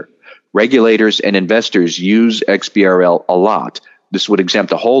easier. Regulators and investors use XBRL a lot. This would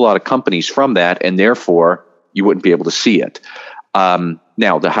exempt a whole lot of companies from that, and therefore you wouldn't be able to see it.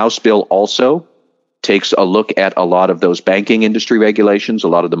 Now, the House bill also takes a look at a lot of those banking industry regulations, a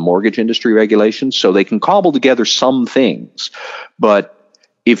lot of the mortgage industry regulations, so they can cobble together some things. But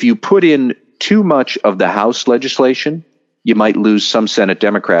if you put in too much of the House legislation, you might lose some Senate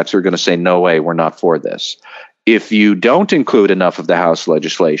Democrats who are going to say, no way, we're not for this. If you don't include enough of the House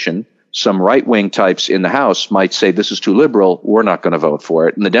legislation, some right-wing types in the House might say, this is too liberal, we're not going to vote for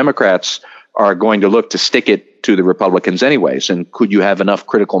it. And the Democrats are going to look to stick it to the Republicans anyways. And could you have enough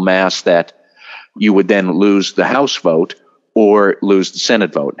critical mass that you would then lose the House vote or lose the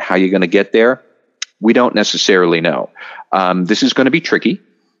Senate vote? How are you going to get there? We don't necessarily know. This is going to be tricky.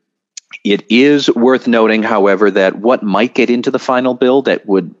 It is worth noting, however, that what might get into the final bill that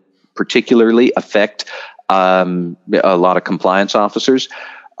would particularly affect a lot of compliance officers,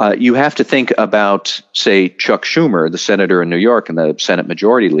 you have to think about, say, Chuck Schumer, the senator in New York and the Senate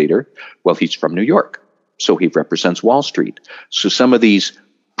Majority Leader. Well, he's from New York, so he represents Wall Street. So some of these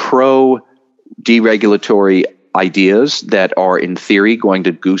pro-deregulatory ideas that are, in theory, going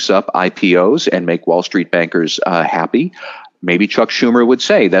to goose up IPOs and make Wall Street bankers happy, maybe Chuck Schumer would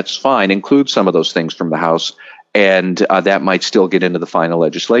say, that's fine, include some of those things from the House, and that might still get into the final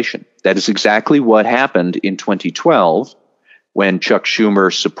legislation. That is exactly what happened in 2012 when Chuck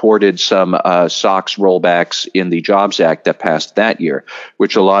Schumer supported some SOX rollbacks in the Jobs Act that passed that year,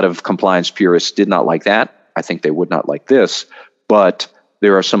 which a lot of compliance purists did not like that. I think they would not like this, but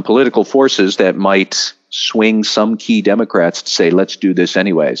there are some political forces that might swing some key Democrats to say, let's do this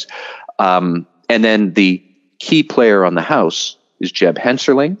anyways. And then the key player on the House is Jeb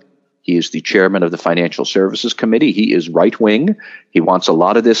Hensarling. He is the chairman of the Financial Services Committee. He is right-wing. He wants a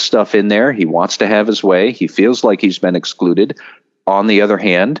lot of this stuff in there. He wants to have his way. He feels like he's been excluded. On the other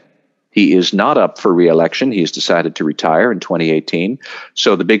hand, he is not up for re-election. He's decided to retire in 2018.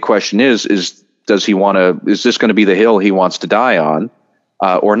 So the big question is this going to be the hill he wants to die on?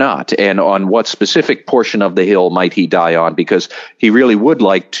 Or not, and on what specific portion of the hill might he die on, because he really would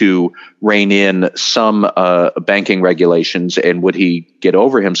like to rein in some banking regulations, and would he get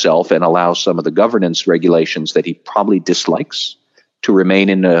over himself and allow some of the governance regulations that he probably dislikes to remain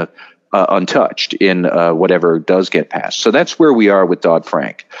in untouched in whatever does get passed. So that's where we are with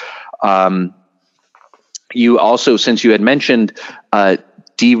Dodd-Frank. You also, since you had mentioned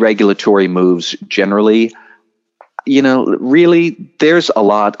deregulatory moves generally, really, there's a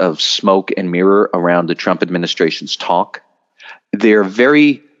lot of smoke and mirror around the Trump administration's talk. They're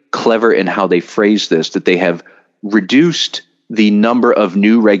very clever in how they phrase this, that they have reduced the number of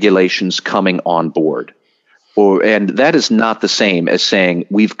new regulations coming on board. And that is not the same as saying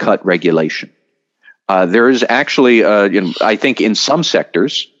we've cut regulation. There is actually, I think in some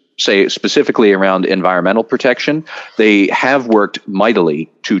sectors, say specifically around environmental protection, they have worked mightily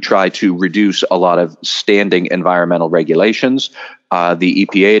to try to reduce a lot of standing environmental regulations. The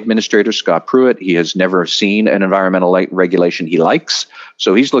EPA administrator, Scott Pruitt, he has never seen an environmental regulation he likes,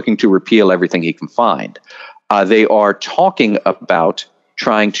 so he's looking to repeal everything he can find. They are talking about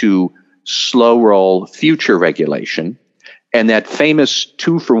trying to slow roll future regulation. And that famous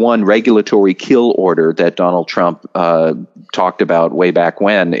 2-for-1 regulatory kill order that Donald Trump talked about way back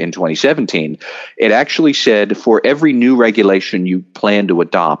when in 2017, it actually said for every new regulation you plan to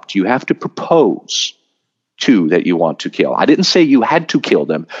adopt, you have to propose 2 that you want to kill. I didn't say you had to kill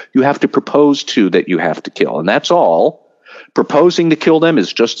them. You have to propose 2 that you have to kill. And that's all. Proposing to kill them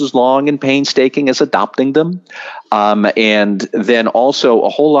is just as long and painstaking as adopting them. And then also a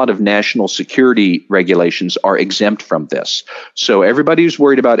whole lot of national security regulations are exempt from this. So everybody who's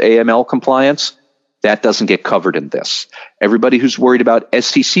worried about AML compliance, that doesn't get covered in this. Everybody who's worried about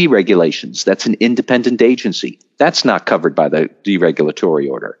SEC regulations, that's an independent agency. That's not covered by the deregulatory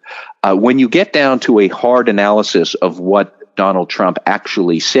order. When you get down to a hard analysis of what Donald Trump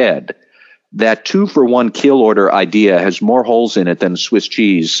actually said, that 2-for-1 kill order idea has more holes in it than Swiss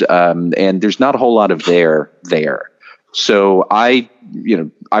cheese, and there's not a whole lot of there. So I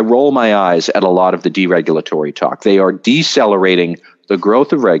roll my eyes at a lot of the deregulatory talk. They are decelerating the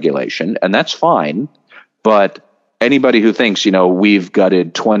growth of regulation, and that's fine. But anybody who thinks, we've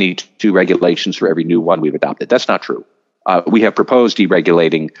gutted 22 regulations for every new one we've adopted, that's not true. We have proposed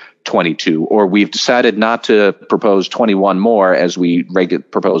deregulating 22, or we've decided not to propose 21 more as we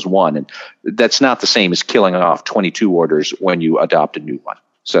propose 1. And that's not the same as killing off 22 orders when you adopt a new one.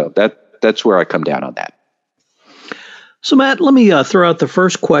 So that's where I come down on that. So, Matt, let me throw out the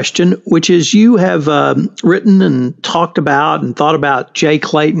first question, which is you have written and talked about and thought about Jay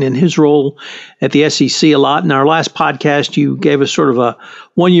Clayton and his role at the SEC a lot. In our last podcast, you gave us sort of a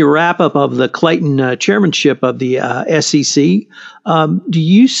one-year wrap-up of the Clayton chairmanship of the SEC. Do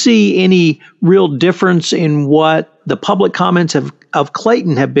you see any real difference in what the public comments of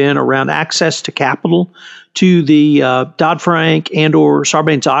Clayton have been around access to capital, to the Dodd-Frank and or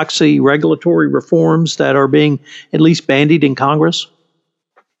Sarbanes-Oxley regulatory reforms that are being at least bandied in Congress?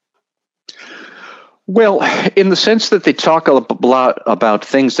 Well, in the sense that they talk a lot about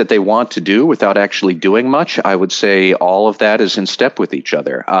things that they want to do without actually doing much, I would say all of that is in step with each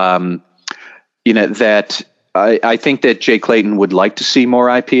other. That I think that Jay Clayton would like to see more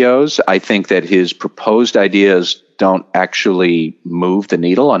IPOs. I think that his proposed ideas don't actually move the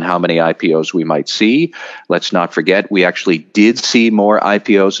needle on how many IPOs we might see. Let's not forget, we actually did see more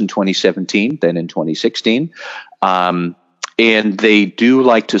IPOs in 2017 than in 2016. And they do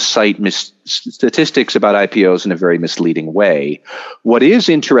like to cite statistics about IPOs in a very misleading way. What is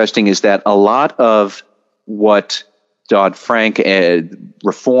interesting is that a lot of what Dodd-Frank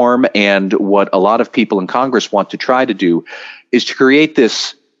reform and what a lot of people in Congress want to try to do is to create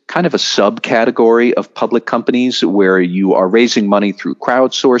this kind of a subcategory of public companies where you are raising money through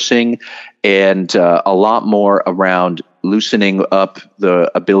crowdsourcing and a lot more around loosening up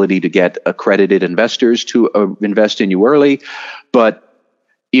the ability to get accredited investors to invest in you early. But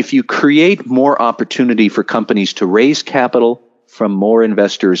if you create more opportunity for companies to raise capital from more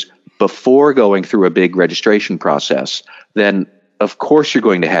investors before going through a big registration process, then of course you're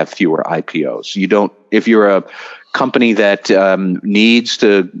going to have fewer IPOs. If you're a company that needs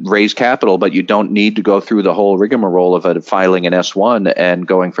to raise capital, but you don't need to go through the whole rigmarole of filing an S1 and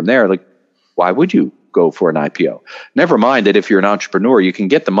going from there, like, why would you go for an IPO? Never mind that if you're an entrepreneur, you can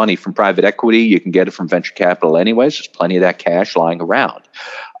get the money from private equity, you can get it from venture capital anyways. There's plenty of that cash lying around.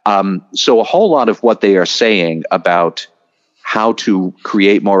 So a whole lot of what they are saying about how to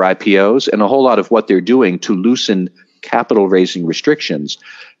create more IPOs and a whole lot of what they're doing to loosen capital raising restrictions,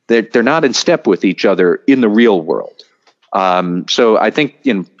 they're not in step with each other in the real world. So I think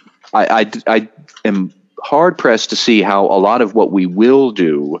I am hard pressed to see how a lot of what we will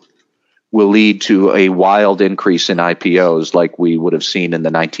do will lead to a wild increase in IPOs like we would have seen in the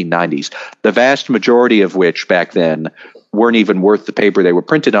 1990s. The vast majority of which back then weren't even worth the paper they were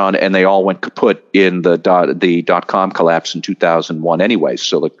printed on, and they all went kaput in the dot-com collapse in 2001 anyway.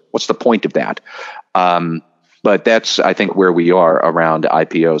 So like, what's the point of that? But that's, I think, where we are around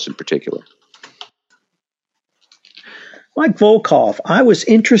IPOs in particular. Mike Volkov, I was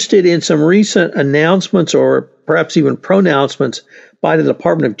interested in some recent announcements or perhaps even pronouncements by the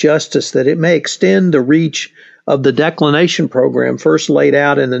Department of Justice that it may extend the reach of the declination program first laid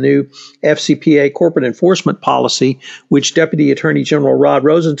out in the new FCPA corporate enforcement policy, which Deputy Attorney General Rod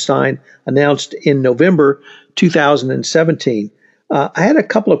Rosenstein announced in November 2017. I had a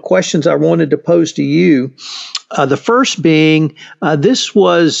couple of questions I wanted to pose to you. The first being, this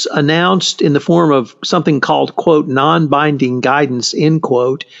was announced in the form of something called, quote, non-binding guidance, end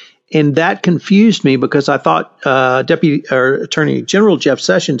quote. And that confused me because I thought Attorney General Jeff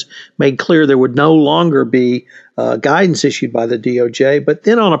Sessions made clear there would no longer be guidance issued by the DOJ. But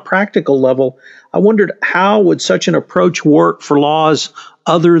then on a practical level, I wondered how would such an approach work for laws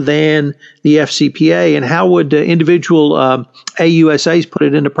other than the FCPA, and how would individual AUSAs put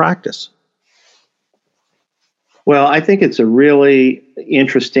it into practice? Well, I think it's a really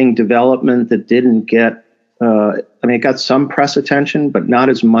interesting development that didn't get, it got some press attention, but not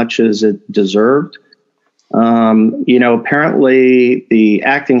as much as it deserved. Apparently the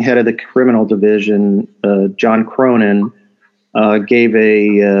acting head of the criminal division, John Cronin, gave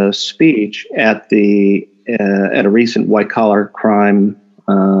a speech at a recent white-collar crime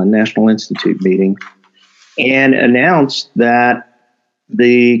National Institute meeting and announced that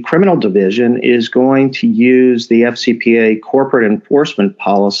the criminal division is going to use the FCPA corporate enforcement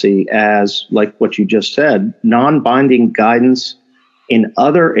policy as, like what you just said, non-binding guidance in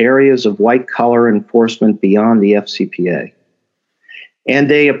other areas of white-collar enforcement beyond the FCPA. And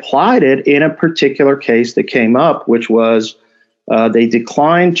they applied it in a particular case that came up, which was they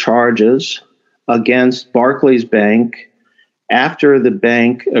declined charges against Barclays Bank after the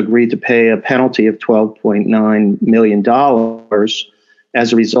bank agreed to pay a penalty of $12.9 million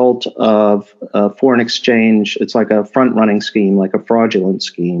as a result of foreign exchange. It's like a front-running scheme, like a fraudulent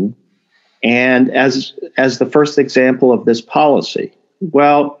scheme. And as the first example of this policy,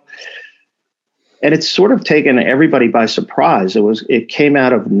 well, and it's sort of taken everybody by surprise. It came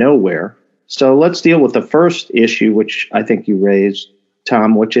out of nowhere. So let's deal with the first issue, which I think you raised,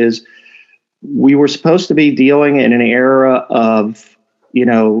 Tom, which is we were supposed to be dealing in an era of,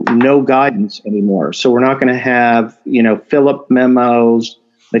 no guidance anymore. So we're not going to have, Phillip memos,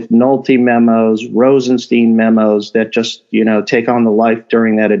 McNulty memos, Rosenstein memos that just, take on the life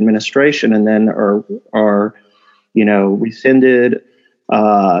during that administration and then are rescinded.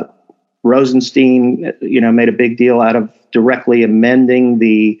 Rosenstein, made a big deal out of directly amending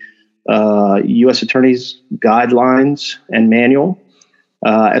the U.S. Attorney's guidelines and manual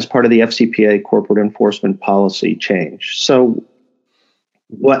as part of the FCPA corporate enforcement policy change. So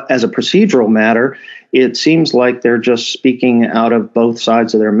as a procedural matter, it seems like they're just speaking out of both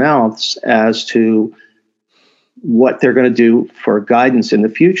sides of their mouths as to what they're going to do for guidance in the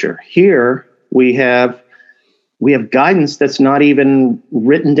future. Here we have guidance that's not even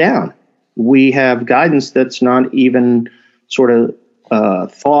written down. We have guidance that's not even sort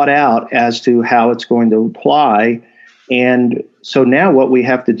of thought out as to how it's going to apply. And so now what we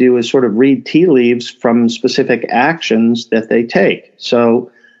have to do is sort of read tea leaves from specific actions that they take.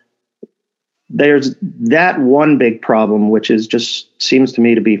 So there's that one big problem, which is just seems to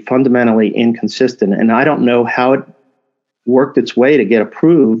me to be fundamentally inconsistent. And I don't know how it worked its way to get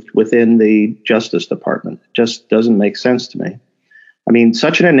approved within the Justice Department. It just doesn't make sense to me. I mean,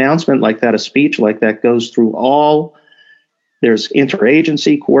 such an announcement like that, a speech like that goes through there's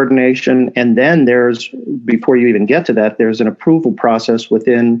interagency coordination, and then before you even get to that, there's an approval process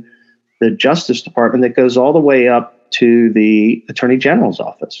within the Justice Department that goes all the way up to the Attorney General's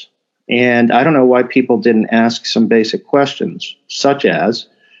office. And I don't know why people didn't ask some basic questions, such as,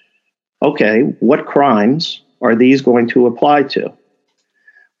 okay, what crimes are these going to apply to?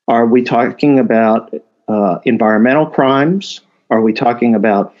 Are we talking about environmental crimes? Are we talking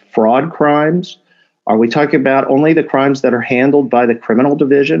about fraud crimes? Are we talking about only the crimes that are handled by the criminal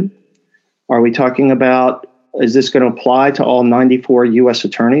division? Are we talking about, is this going to apply to all 94 U.S.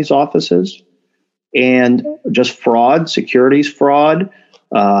 attorneys' offices? And just fraud, securities fraud?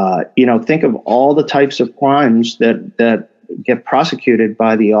 Think of all the types of crimes that get prosecuted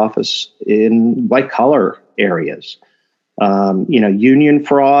by the office in white-collar areas. Union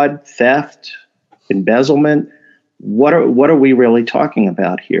fraud, theft, embezzlement. What are we really talking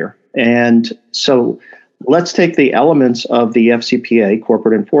about here? And so let's take the elements of the FCPA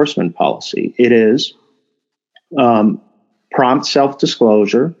corporate enforcement policy. It is prompt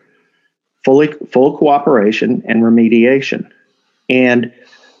self-disclosure, full cooperation, and remediation. And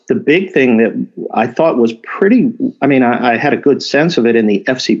the big thing that I thought was I had a good sense of it in the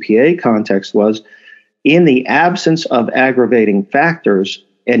FCPA context was, in the absence of aggravating factors,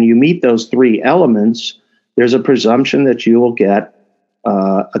 and you meet those three elements, there's a presumption that you will get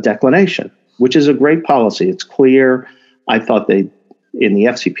a declination, which is a great policy. It's clear. I thought in the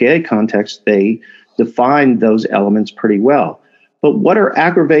FCPA context, they defined those elements pretty well. But what are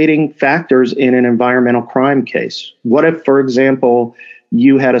aggravating factors in an environmental crime case? What if, for example,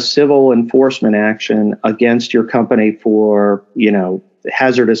 you had a civil enforcement action against your company for,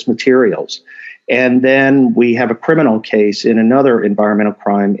 hazardous materials, and then we have a criminal case in another environmental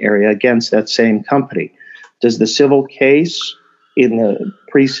crime area against that same company? Does the civil case that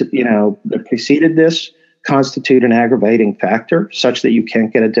preceded this constitute an aggravating factor such that you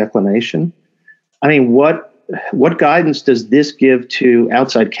can't get a declination? I mean, what guidance does this give to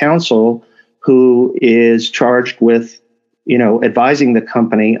outside counsel who is charged with, advising the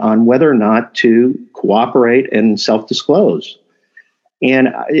company on whether or not to cooperate and self-disclose? And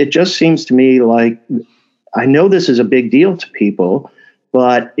it just seems to me like, I know this is a big deal to people,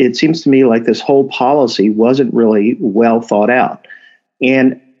 but it seems to me like this whole policy wasn't really well thought out.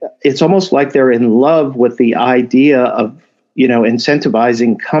 And it's almost like they're in love with the idea of,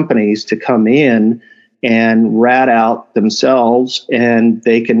 incentivizing companies to come in and rat out themselves, and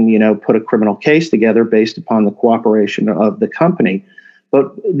they can, put a criminal case together based upon the cooperation of the company.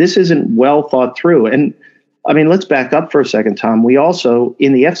 But this isn't well thought through. And I mean, let's back up for a second, Tom. We also,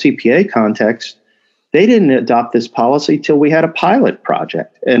 in the FCPA context, they didn't adopt this policy till we had a pilot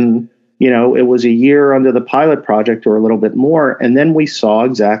project. And, it was a year under the pilot project or a little bit more. And then we saw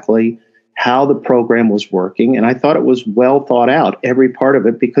exactly how the program was working. And I thought it was well thought out, every part of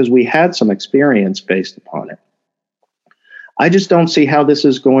it, because we had some experience based upon it. I just don't see how this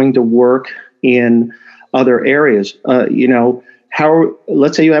is going to work in other areas.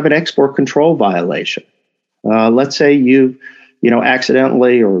 Let's say you have an export control violation. Let's say you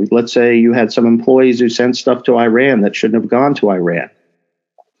accidentally, or let's say you had some employees who sent stuff to Iran that shouldn't have gone to Iran.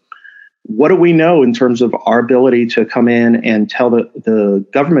 What do we know in terms of our ability to come in and tell the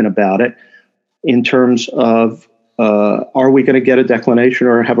government about it, in terms of are we going to get a declination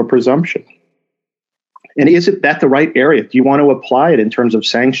or have a presumption? And is it that the right area? Do you want to apply it in terms of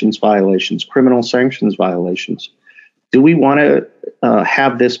sanctions violations, criminal sanctions violations? Do we want to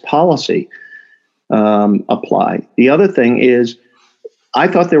have this policy apply? The other thing is, I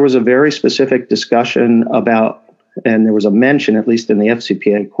thought there was a very specific discussion about, and there was a mention, at least in the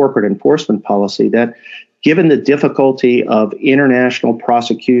FCPA corporate enforcement policy, that given the difficulty of international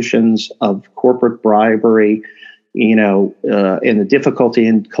prosecutions of corporate bribery, and the difficulty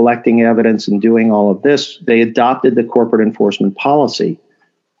in collecting evidence and doing all of this, they adopted the corporate enforcement policy.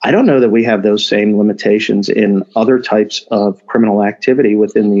 I don't know that we have those same limitations in other types of criminal activity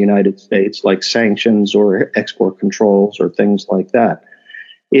within the United States, like sanctions or export controls or things like that.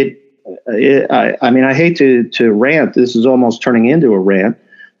 I hate to rant. This is almost turning into a rant,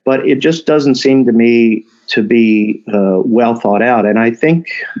 but it just doesn't seem to me to be well thought out. And I think,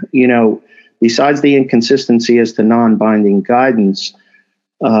 besides the inconsistency as to non-binding guidance,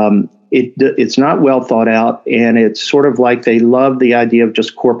 it's not well thought out, and it's sort of like they love the idea of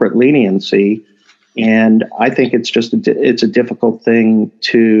just corporate leniency. And I think it's a difficult thing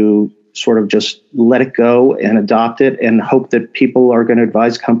to sort of just let it go and adopt it and hope that people are going to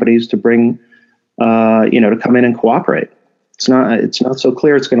advise companies to bring, to come in and cooperate. It's not so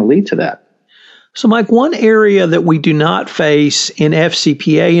clear it's going to lead to that. So, Mike, one area that we do not face in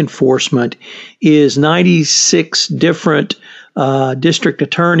FCPA enforcement is 96 different district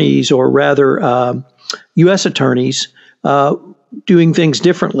attorneys, or rather U.S. attorneys, doing things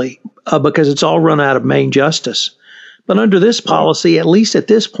differently because it's all run out of Main Justice. But under this policy, at least at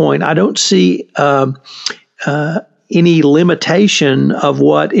this point, I don't see any limitation of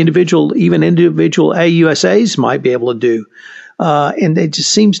what individual AUSAs might be able to do. And it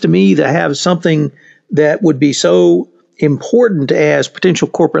just seems to me to have something that would be so important as potential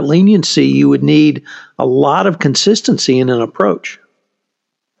corporate leniency, you would need a lot of consistency in an approach.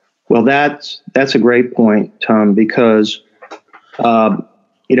 Well, that's a great point, Tom, because FCPA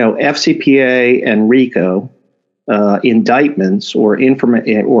and RICO indictments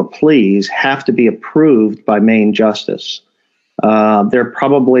or pleas have to be approved by Main Justice. There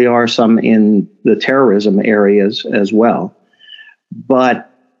probably are some in the terrorism areas as well. But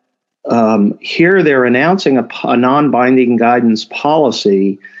here they're announcing a non-binding guidance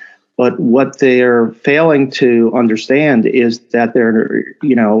policy, but what they're failing to understand is that there are,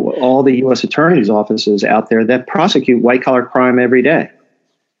 all the U.S. attorneys' offices out there that prosecute white-collar crime every day.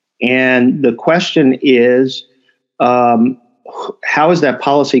 And the question is, how is that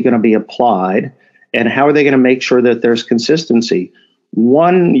policy going to be applied, and how are they going to make sure that there's consistency?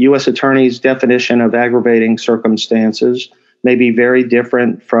 One U.S. attorney's definition of aggravating circumstances may be very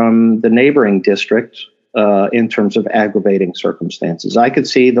different from the neighboring district in terms of aggravating circumstances. I could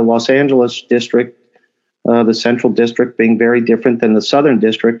see the Los Angeles district, the central district, being very different than the southern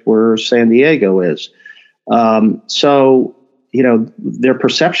district where San Diego is. So, their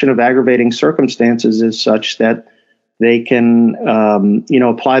perception of aggravating circumstances is such that they can,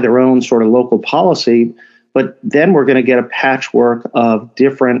 apply their own sort of local policy, but then we're going to get a patchwork of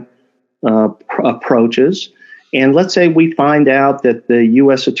different approaches. And let's say we find out that the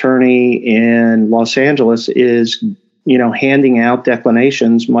U.S. attorney in Los Angeles is, handing out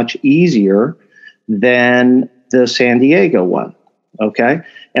declinations much easier than the San Diego one. Okay.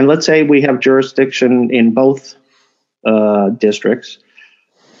 And let's say we have jurisdiction in both districts.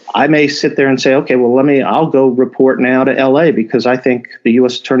 I may sit there and say, okay, well, I'll go report now to LA because I think the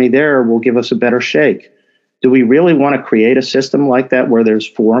U.S. attorney there will give us a better shake. Do we really want to create a system like that where there's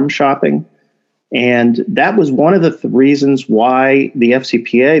forum shopping? And that was one of the reasons why the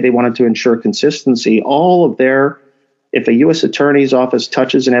FCPA, they wanted to ensure consistency. If a U.S. attorney's office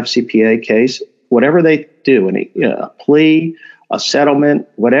touches an FCPA case, whatever they do, a plea, a settlement,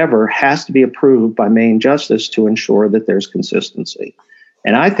 whatever, has to be approved by Main Justice to ensure that there's consistency.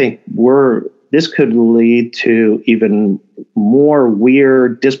 And I think this could lead to even more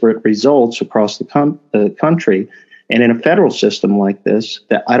weird, disparate results across the country. And in a federal system like this,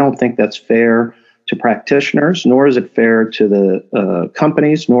 that I don't think that's fair to practitioners, nor is it fair to the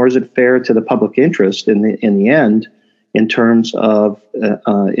companies, nor is it fair to the public interest in the end, in terms of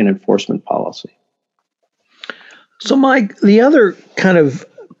an enforcement policy. So, Mike, the other kind of,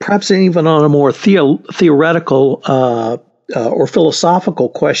 perhaps even on a more theoretical or philosophical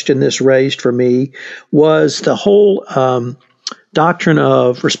question this raised for me was the whole doctrine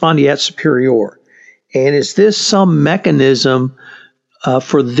of respondeat superior. And is this some mechanism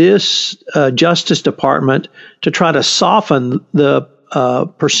for this Justice Department to try to soften the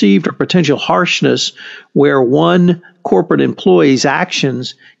perceived or potential harshness where one corporate employee's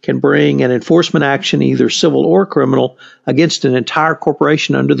actions can bring an enforcement action, either civil or criminal, against an entire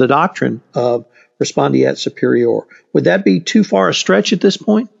corporation under the doctrine of respondeat superior. Would that be too far a stretch at this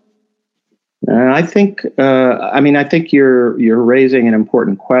point? I think you're raising an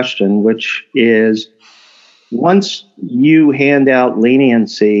important question, which is once you hand out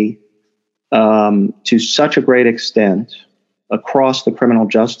leniency to such a great extent across the criminal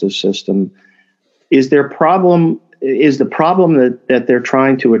justice system, is the problem that they're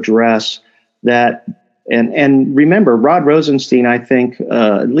trying to address that? And remember, Rod Rosenstein, I think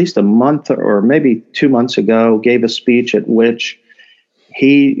at least a month or maybe 2 months ago, gave a speech at which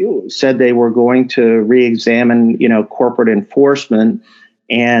he said they were going to re-examine, corporate enforcement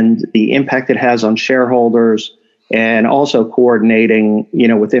and the impact it has on shareholders, and also coordinating,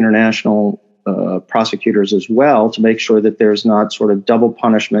 with international prosecutors as well to make sure that there's not sort of double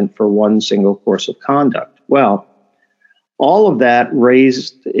punishment for one single course of conduct. Well, all of that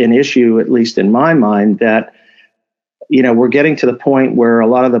raised an issue, at least in my mind, that, we're getting to the point where a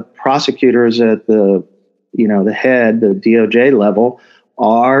lot of the prosecutors at the head, the DOJ level,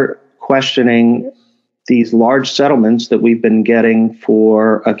 are questioning these large settlements that we've been getting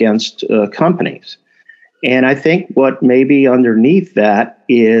against companies. And I think what may be underneath that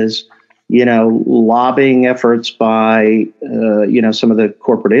is, lobbying efforts by, some of the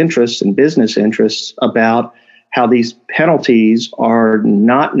corporate interests and business interests about how these penalties are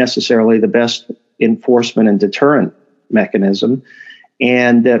not necessarily the best enforcement and deterrent mechanism,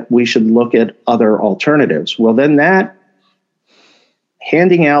 and that we should look at other alternatives. Well, then that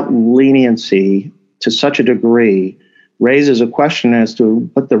handing out leniency to such a degree raises a question as to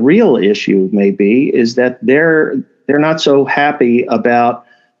what the real issue may be, is that they're not so happy about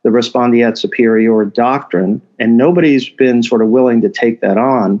the respondeat superior doctrine, and nobody's been sort of willing to take that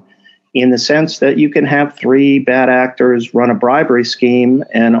on, in the sense that you can have 3 bad actors run a bribery scheme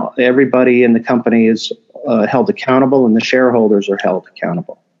and everybody in the company is held accountable and the shareholders are held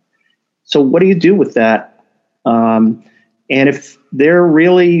accountable. So what do you do with that? And if they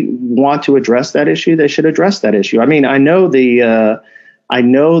really want to address that issue, they should address that issue. I mean, I know that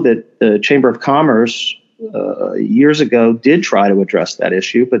the Chamber of Commerce years ago did try to address that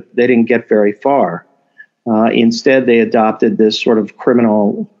issue, but they didn't get very far. Instead, they adopted this sort of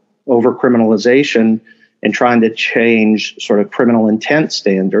over-criminalization and trying to change sort of criminal intent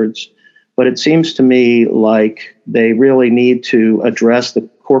standards. But it seems to me like they really need to address the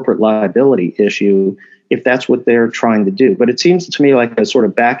corporate liability issue if that's what they're trying to do. But it seems to me like a sort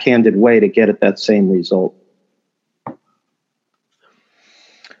of backhanded way to get at that same result.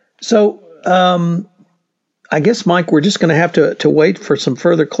 So I guess, Mike, we're just going to have to wait for some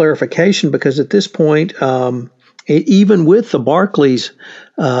further clarification, because at this point, even with the Barclays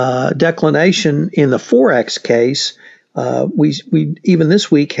declination in the Forex case, we even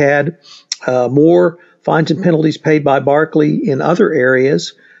this week had more fines and penalties paid by Barclay in other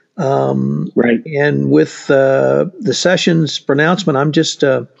areas. Right. And with the Sessions pronouncement,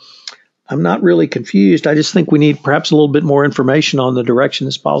 I'm not really confused. I just think we need perhaps a little bit more information on the direction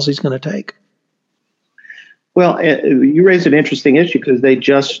this policy is going to take. Well, you raise an interesting issue, because they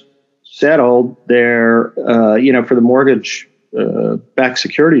just settled their, for the mortgage-backed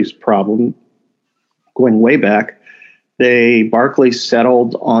securities problem going way back. Barclays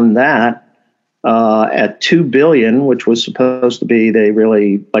settled on that at $2 billion, which was supposed to be, they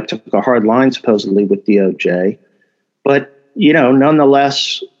really took a hard line supposedly with DOJ. But,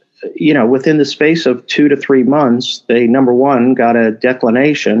 nonetheless, within the space of 2 to 3 months, they, number one, got a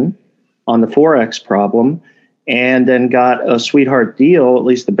declination on the Forex problem, and then got a sweetheart deal, at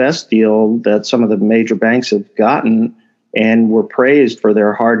least the best deal that some of the major banks have gotten, and were praised for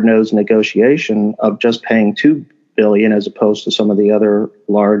their hard-nosed negotiation of just paying $2 billion as opposed to some of the other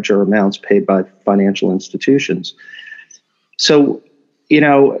larger amounts paid by financial institutions. So,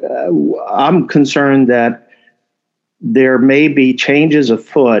 I'm concerned that there may be changes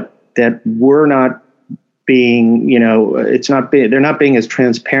afoot that we're not being, they're not being as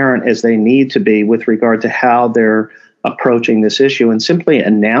transparent as they need to be with regard to how they're approaching this issue, and simply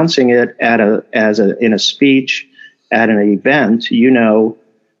announcing it in a speech at an event,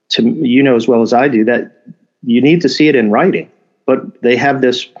 as well as I do, that you need to see it in writing. But they have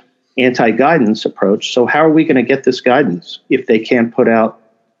this anti-guidance approach. So how are we going to get this guidance if they can't put out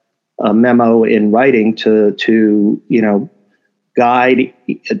a memo in writing to guide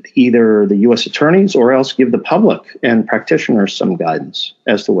either the U.S. attorneys or else give the public and practitioners some guidance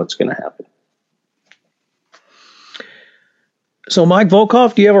as to what's going to happen? So, Mike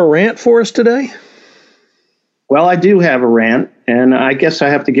Volkov, do you have a rant for us today? Well, I do have a rant, and I guess I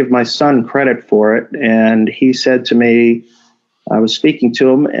have to give my son credit for it. And he said to me, I was speaking to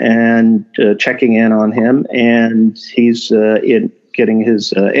him and checking in on him, and he's getting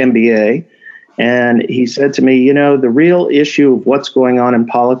his MBA. And he said to me, the real issue of what's going on in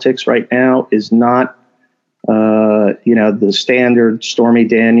politics right now is not, the standard Stormy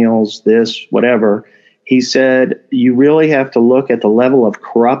Daniels, this, whatever. He said, you really have to look at the level of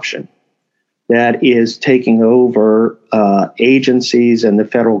corruption that is taking over agencies and the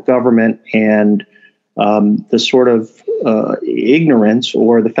federal government, and the sort of ignorance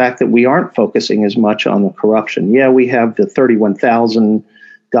or the fact that we aren't focusing as much on the corruption. Yeah, we have the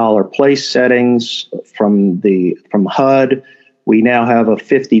 $31,000 place settings from HUD. We now have a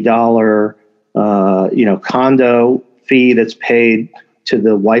 $50 condo fee that's paid to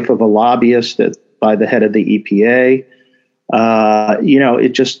the wife of a lobbyist by the head of the EPA. It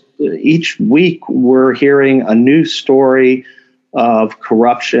just, each week we're hearing a new story of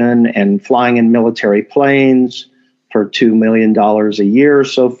corruption and flying in military planes for $2 million a year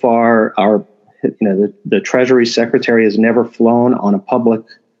so far. The Treasury Secretary has never flown on a public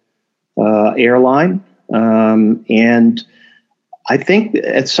airline. And I think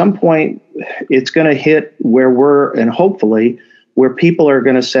at some point it's going to hit and hopefully where people are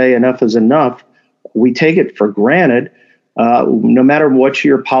going to say enough is enough. We take it for granted, no matter what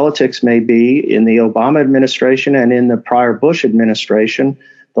your politics may be in the Obama administration and in the prior Bush administration,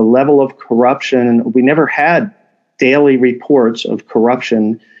 the level of corruption, we never had daily reports of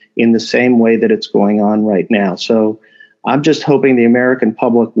corruption in the same way that it's going on right now. So I'm just hoping the American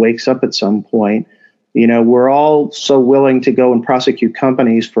public wakes up at some point. We're all so willing to go and prosecute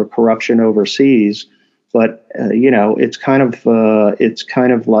companies for corruption overseas, but it's kind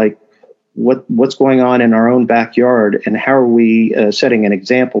of like what's going on in our own backyard, and how are we setting an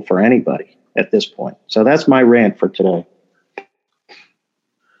example for anybody at this point? So that's my rant for today.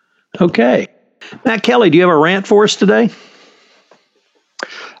 Okay. Matt Kelly, do you have a rant for us today?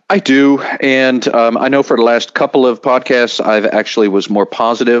 I do, and I know for the last couple of podcasts, I've actually was more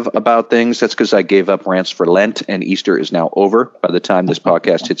positive about things. That's because I gave up rants for Lent, and Easter is now over by the time this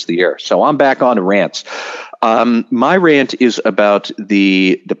podcast hits the air. So I'm back on to rants. My rant is about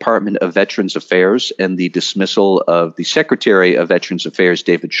the Department of Veterans Affairs and the dismissal of the Secretary of Veterans Affairs,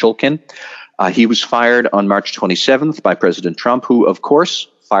 David Shulkin. He was fired on March 27th by President Trump, who, of course,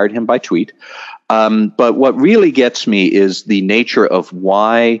 fired him by tweet. But what really gets me is the nature of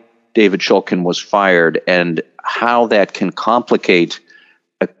why David Shulkin was fired and how that can complicate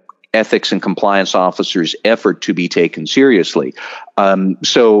an ethics and compliance officer's effort to be taken seriously.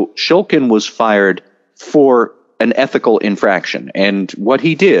 So Shulkin was fired for an ethical infraction, and what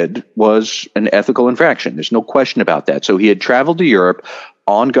he did was an ethical infraction. There's no question about that. So he had traveled to Europe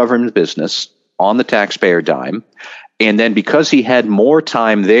on government business on the taxpayer dime. And then because he had more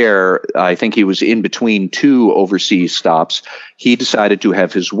time there, I think he was in between two overseas stops, he decided to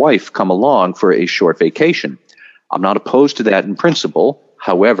have his wife come along for a short vacation. I'm not opposed to that in principle.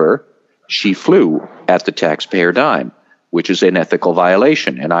 However, she flew at the taxpayer dime, which is an ethical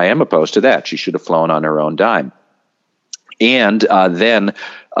violation. And I am opposed to that. She should have flown on her own dime. And then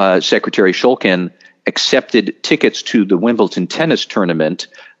Secretary Shulkin accepted tickets to the Wimbledon tennis tournament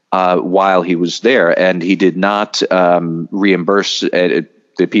while he was there, and he did not reimburse the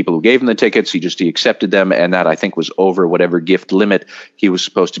people who gave him the tickets. He accepted them, and that I think was over whatever gift limit he was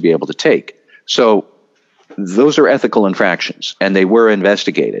supposed to be able to take. So those are ethical infractions, and they were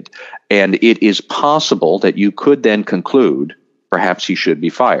investigated. And it is possible that you could then conclude perhaps he should be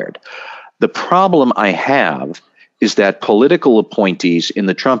fired. The problem I have is that political appointees in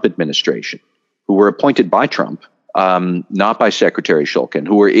the Trump administration, who were appointed by Trump, not by Secretary Shulkin,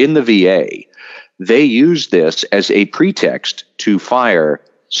 who were in the VA, they used this as a pretext to fire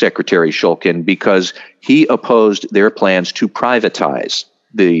Secretary Shulkin because he opposed their plans to privatize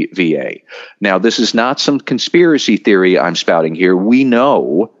the VA. Now, this is not some conspiracy theory I'm spouting here. We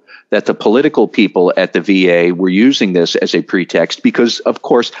know that the political people at the VA were using this as a pretext because, of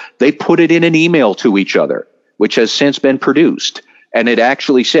course, they put it in an email to each other, which has since been produced. And it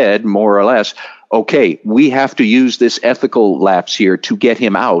actually said, more or less, okay, we have to use this ethical lapse here to get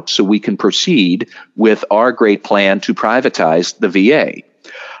him out so we can proceed with our great plan to privatize the VA.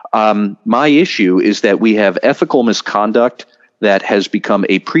 My issue is that we have ethical misconduct that has become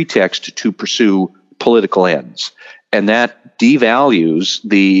a pretext to pursue political ends. And that devalues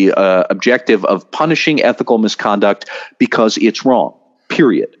the objective of punishing ethical misconduct because it's wrong,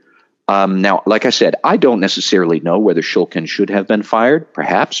 period. Now, like I said, I don't necessarily know whether Shulkin should have been fired,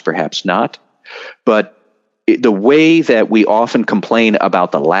 perhaps not. But the way that we often complain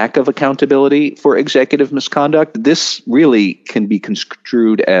about the lack of accountability for executive misconduct, this really can be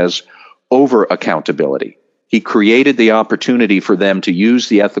construed as over accountability. He created the opportunity for them to use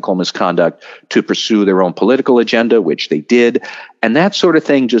the ethical misconduct to pursue their own political agenda, which they did. And that sort of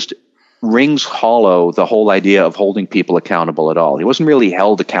thing just rings hollow the whole idea of holding people accountable at all. He wasn't really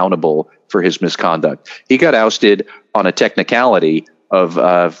held accountable for his misconduct. He got ousted on a technicality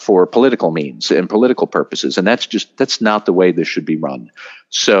of for political means and political purposes, and that's not the way this should be run.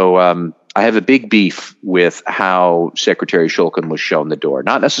 So I have a big beef with how Secretary Shulkin was shown the door.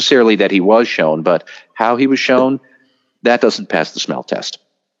 Not necessarily that he was shown, but how he was shown. That doesn't pass the smell test.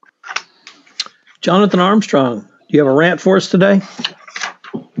 Jonathan Armstrong, do you have a rant for us today?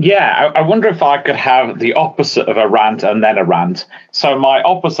 Yeah, I wonder if I could have the opposite of a rant and then a rant. So my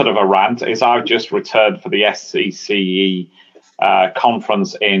opposite of a rant is I've just returned for the SCCE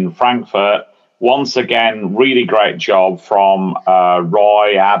conference in Frankfurt. Once again, really great job from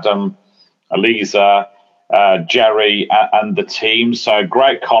Roy, Adam, Eliza, Jerry, and the team. So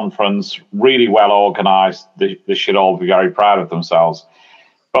great conference, really well organized. They should all be very proud of themselves.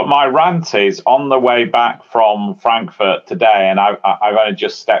 But my rant is on the way back from Frankfurt today, and I've only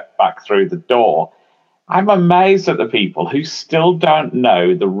just stepped back through the door. I'm amazed at the people who still don't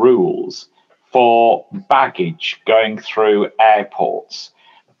know the rules for baggage going through airports.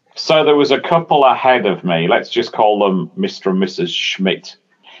 So there was a couple ahead of me, let's just call them Mr. and Mrs. Schmidt,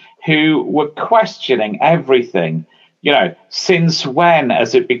 who were questioning everything. You know, since when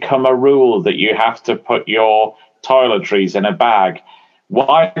has it become a rule that you have to put your toiletries in a bag?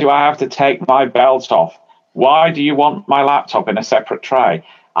 Why do I have to take my belt off? Why do you want my laptop in a separate tray?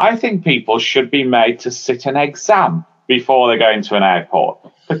 I think people should be made to sit an exam before they go into an airport,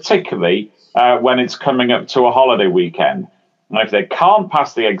 particularly when it's coming up to a holiday weekend. And if they can't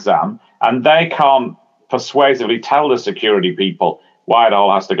pass the exam and they can't persuasively tell the security people why it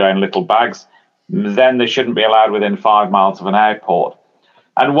all has to go in little bags, then they shouldn't be allowed within 5 miles of an airport.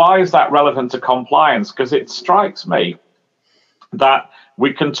 And why is that relevant to compliance? Because it strikes me that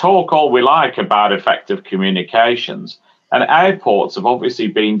we can talk all we like about effective communications, and airports have obviously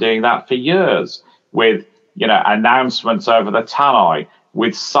been doing that for years with, you know, announcements over the tannoy,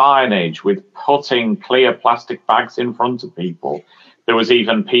 with signage, with putting clear plastic bags in front of people. There was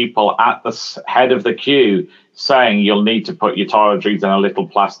even people at the head of the queue saying you'll need to put your toiletries in a little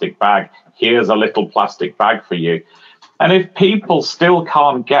plastic bag. Here's a little plastic bag for you. And if people still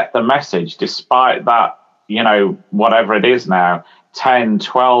can't get the message, despite that, you know, whatever it is now, 10,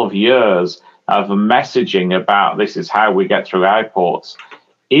 12 years of messaging about this is how we get through airports,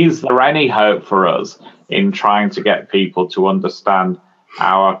 is there any hope for us in trying to get people to understand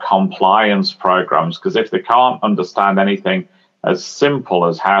our compliance programs? Because if they can't understand anything as simple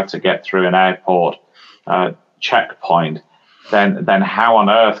as how to get through an airport checkpoint, then how on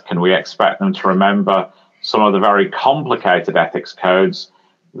earth can we expect them to remember some of the very complicated ethics codes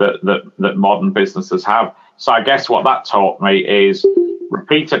that modern businesses have? So I guess what that taught me is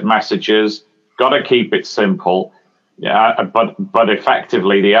repeated messages, got to keep it simple. Yeah, but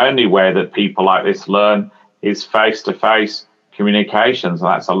effectively, the only way that people like this learn is face-to-face communications. And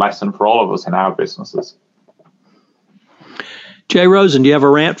that's a lesson for all of us in our businesses. Jay Rosen, do you have a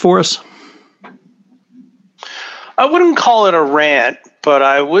rant for us? I wouldn't call it a rant, but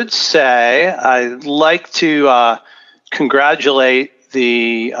I would say I'd like to congratulate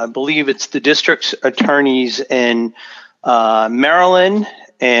I believe it's the district attorneys in Maryland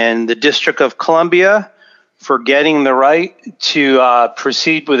and the District of Columbia for getting the right to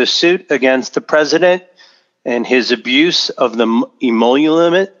proceed with a suit against the president and his abuse of the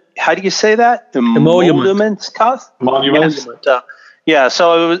emolument. How do you say that? Emolument. Yeah,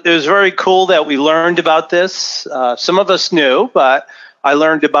 so it was very cool that we learned about this. Some of us knew, but I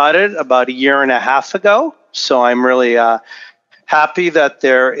learned about it about a year and a half ago. So I'm really happy that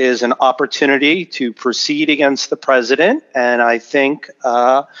there is an opportunity to proceed against the president. And I think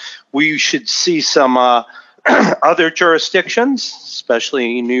we should see some other jurisdictions,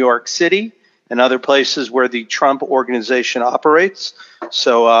 especially New York City and other places where the Trump organization operates.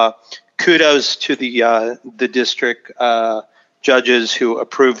 So kudos to the district judges who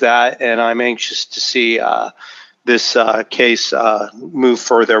approved that. And I'm anxious to see this case move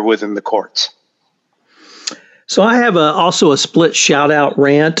further within the courts. So I have also a split shout-out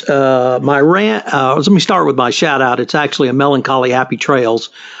rant. My rant, let me start with my shout-out. It's actually a melancholy happy trails.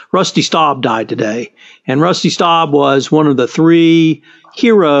 Rusty Staub died today. And Rusty Staub was one of the three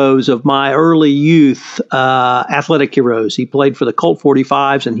heroes of my early youth athletic heroes. He played for the Colt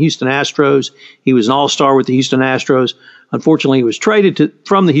 45s and Houston Astros. He was an all-star with the Houston Astros. Unfortunately, he was traded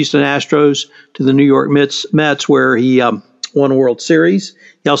from the Houston Astros to the New York Mets where he won a World Series.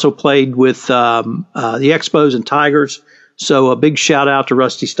 He also played with the Expos and Tigers. So a big shout out to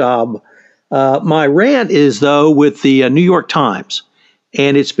Rusty Staub. My rant is, though, with the New York Times.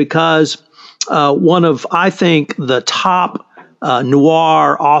 And it's because one of, I think, the top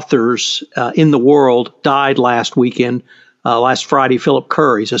noir authors in the world died last weekend. Last Friday, Philip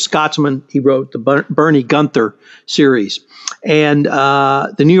Kerr. He's a Scotsman. He wrote the Bernie Gunther series. And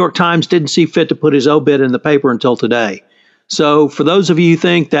the New York Times didn't see fit to put his obit in the paper until today. So for those of you who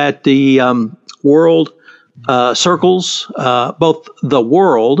think that the world circles, both the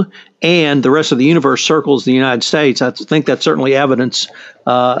world and the rest of the universe circles the United States, I think that's certainly evidence,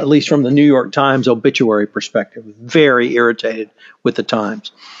 at least from the New York Times obituary perspective. Very irritated with the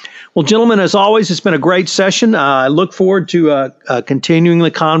Times. Well, gentlemen, as always, it's been a great session. I look forward to continuing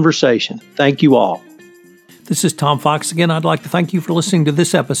the conversation. Thank you all. This is Tom Fox again. I'd like to thank you for listening to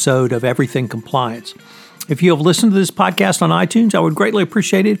this episode of Everything Compliance. If you have listened to this podcast on iTunes, I would greatly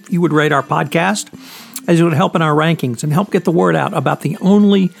appreciate it if you would rate our podcast, as it would help in our rankings and help get the word out about the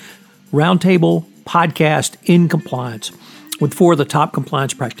only roundtable podcast in compliance with 4 of the top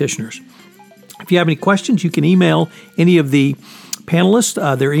compliance practitioners. If you have any questions, you can email any of the panelists.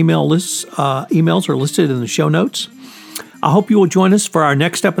 Their emails are listed in the show notes. I hope you will join us for our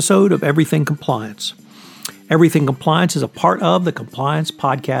next episode of Everything Compliance. Everything Compliance is a part of the Compliance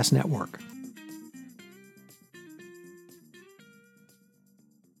Podcast Network.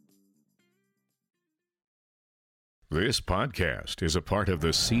 This podcast is a part of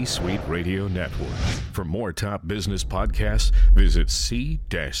the C-Suite Radio Network. For more top business podcasts, visit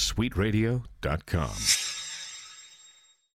c-suiteradio.com.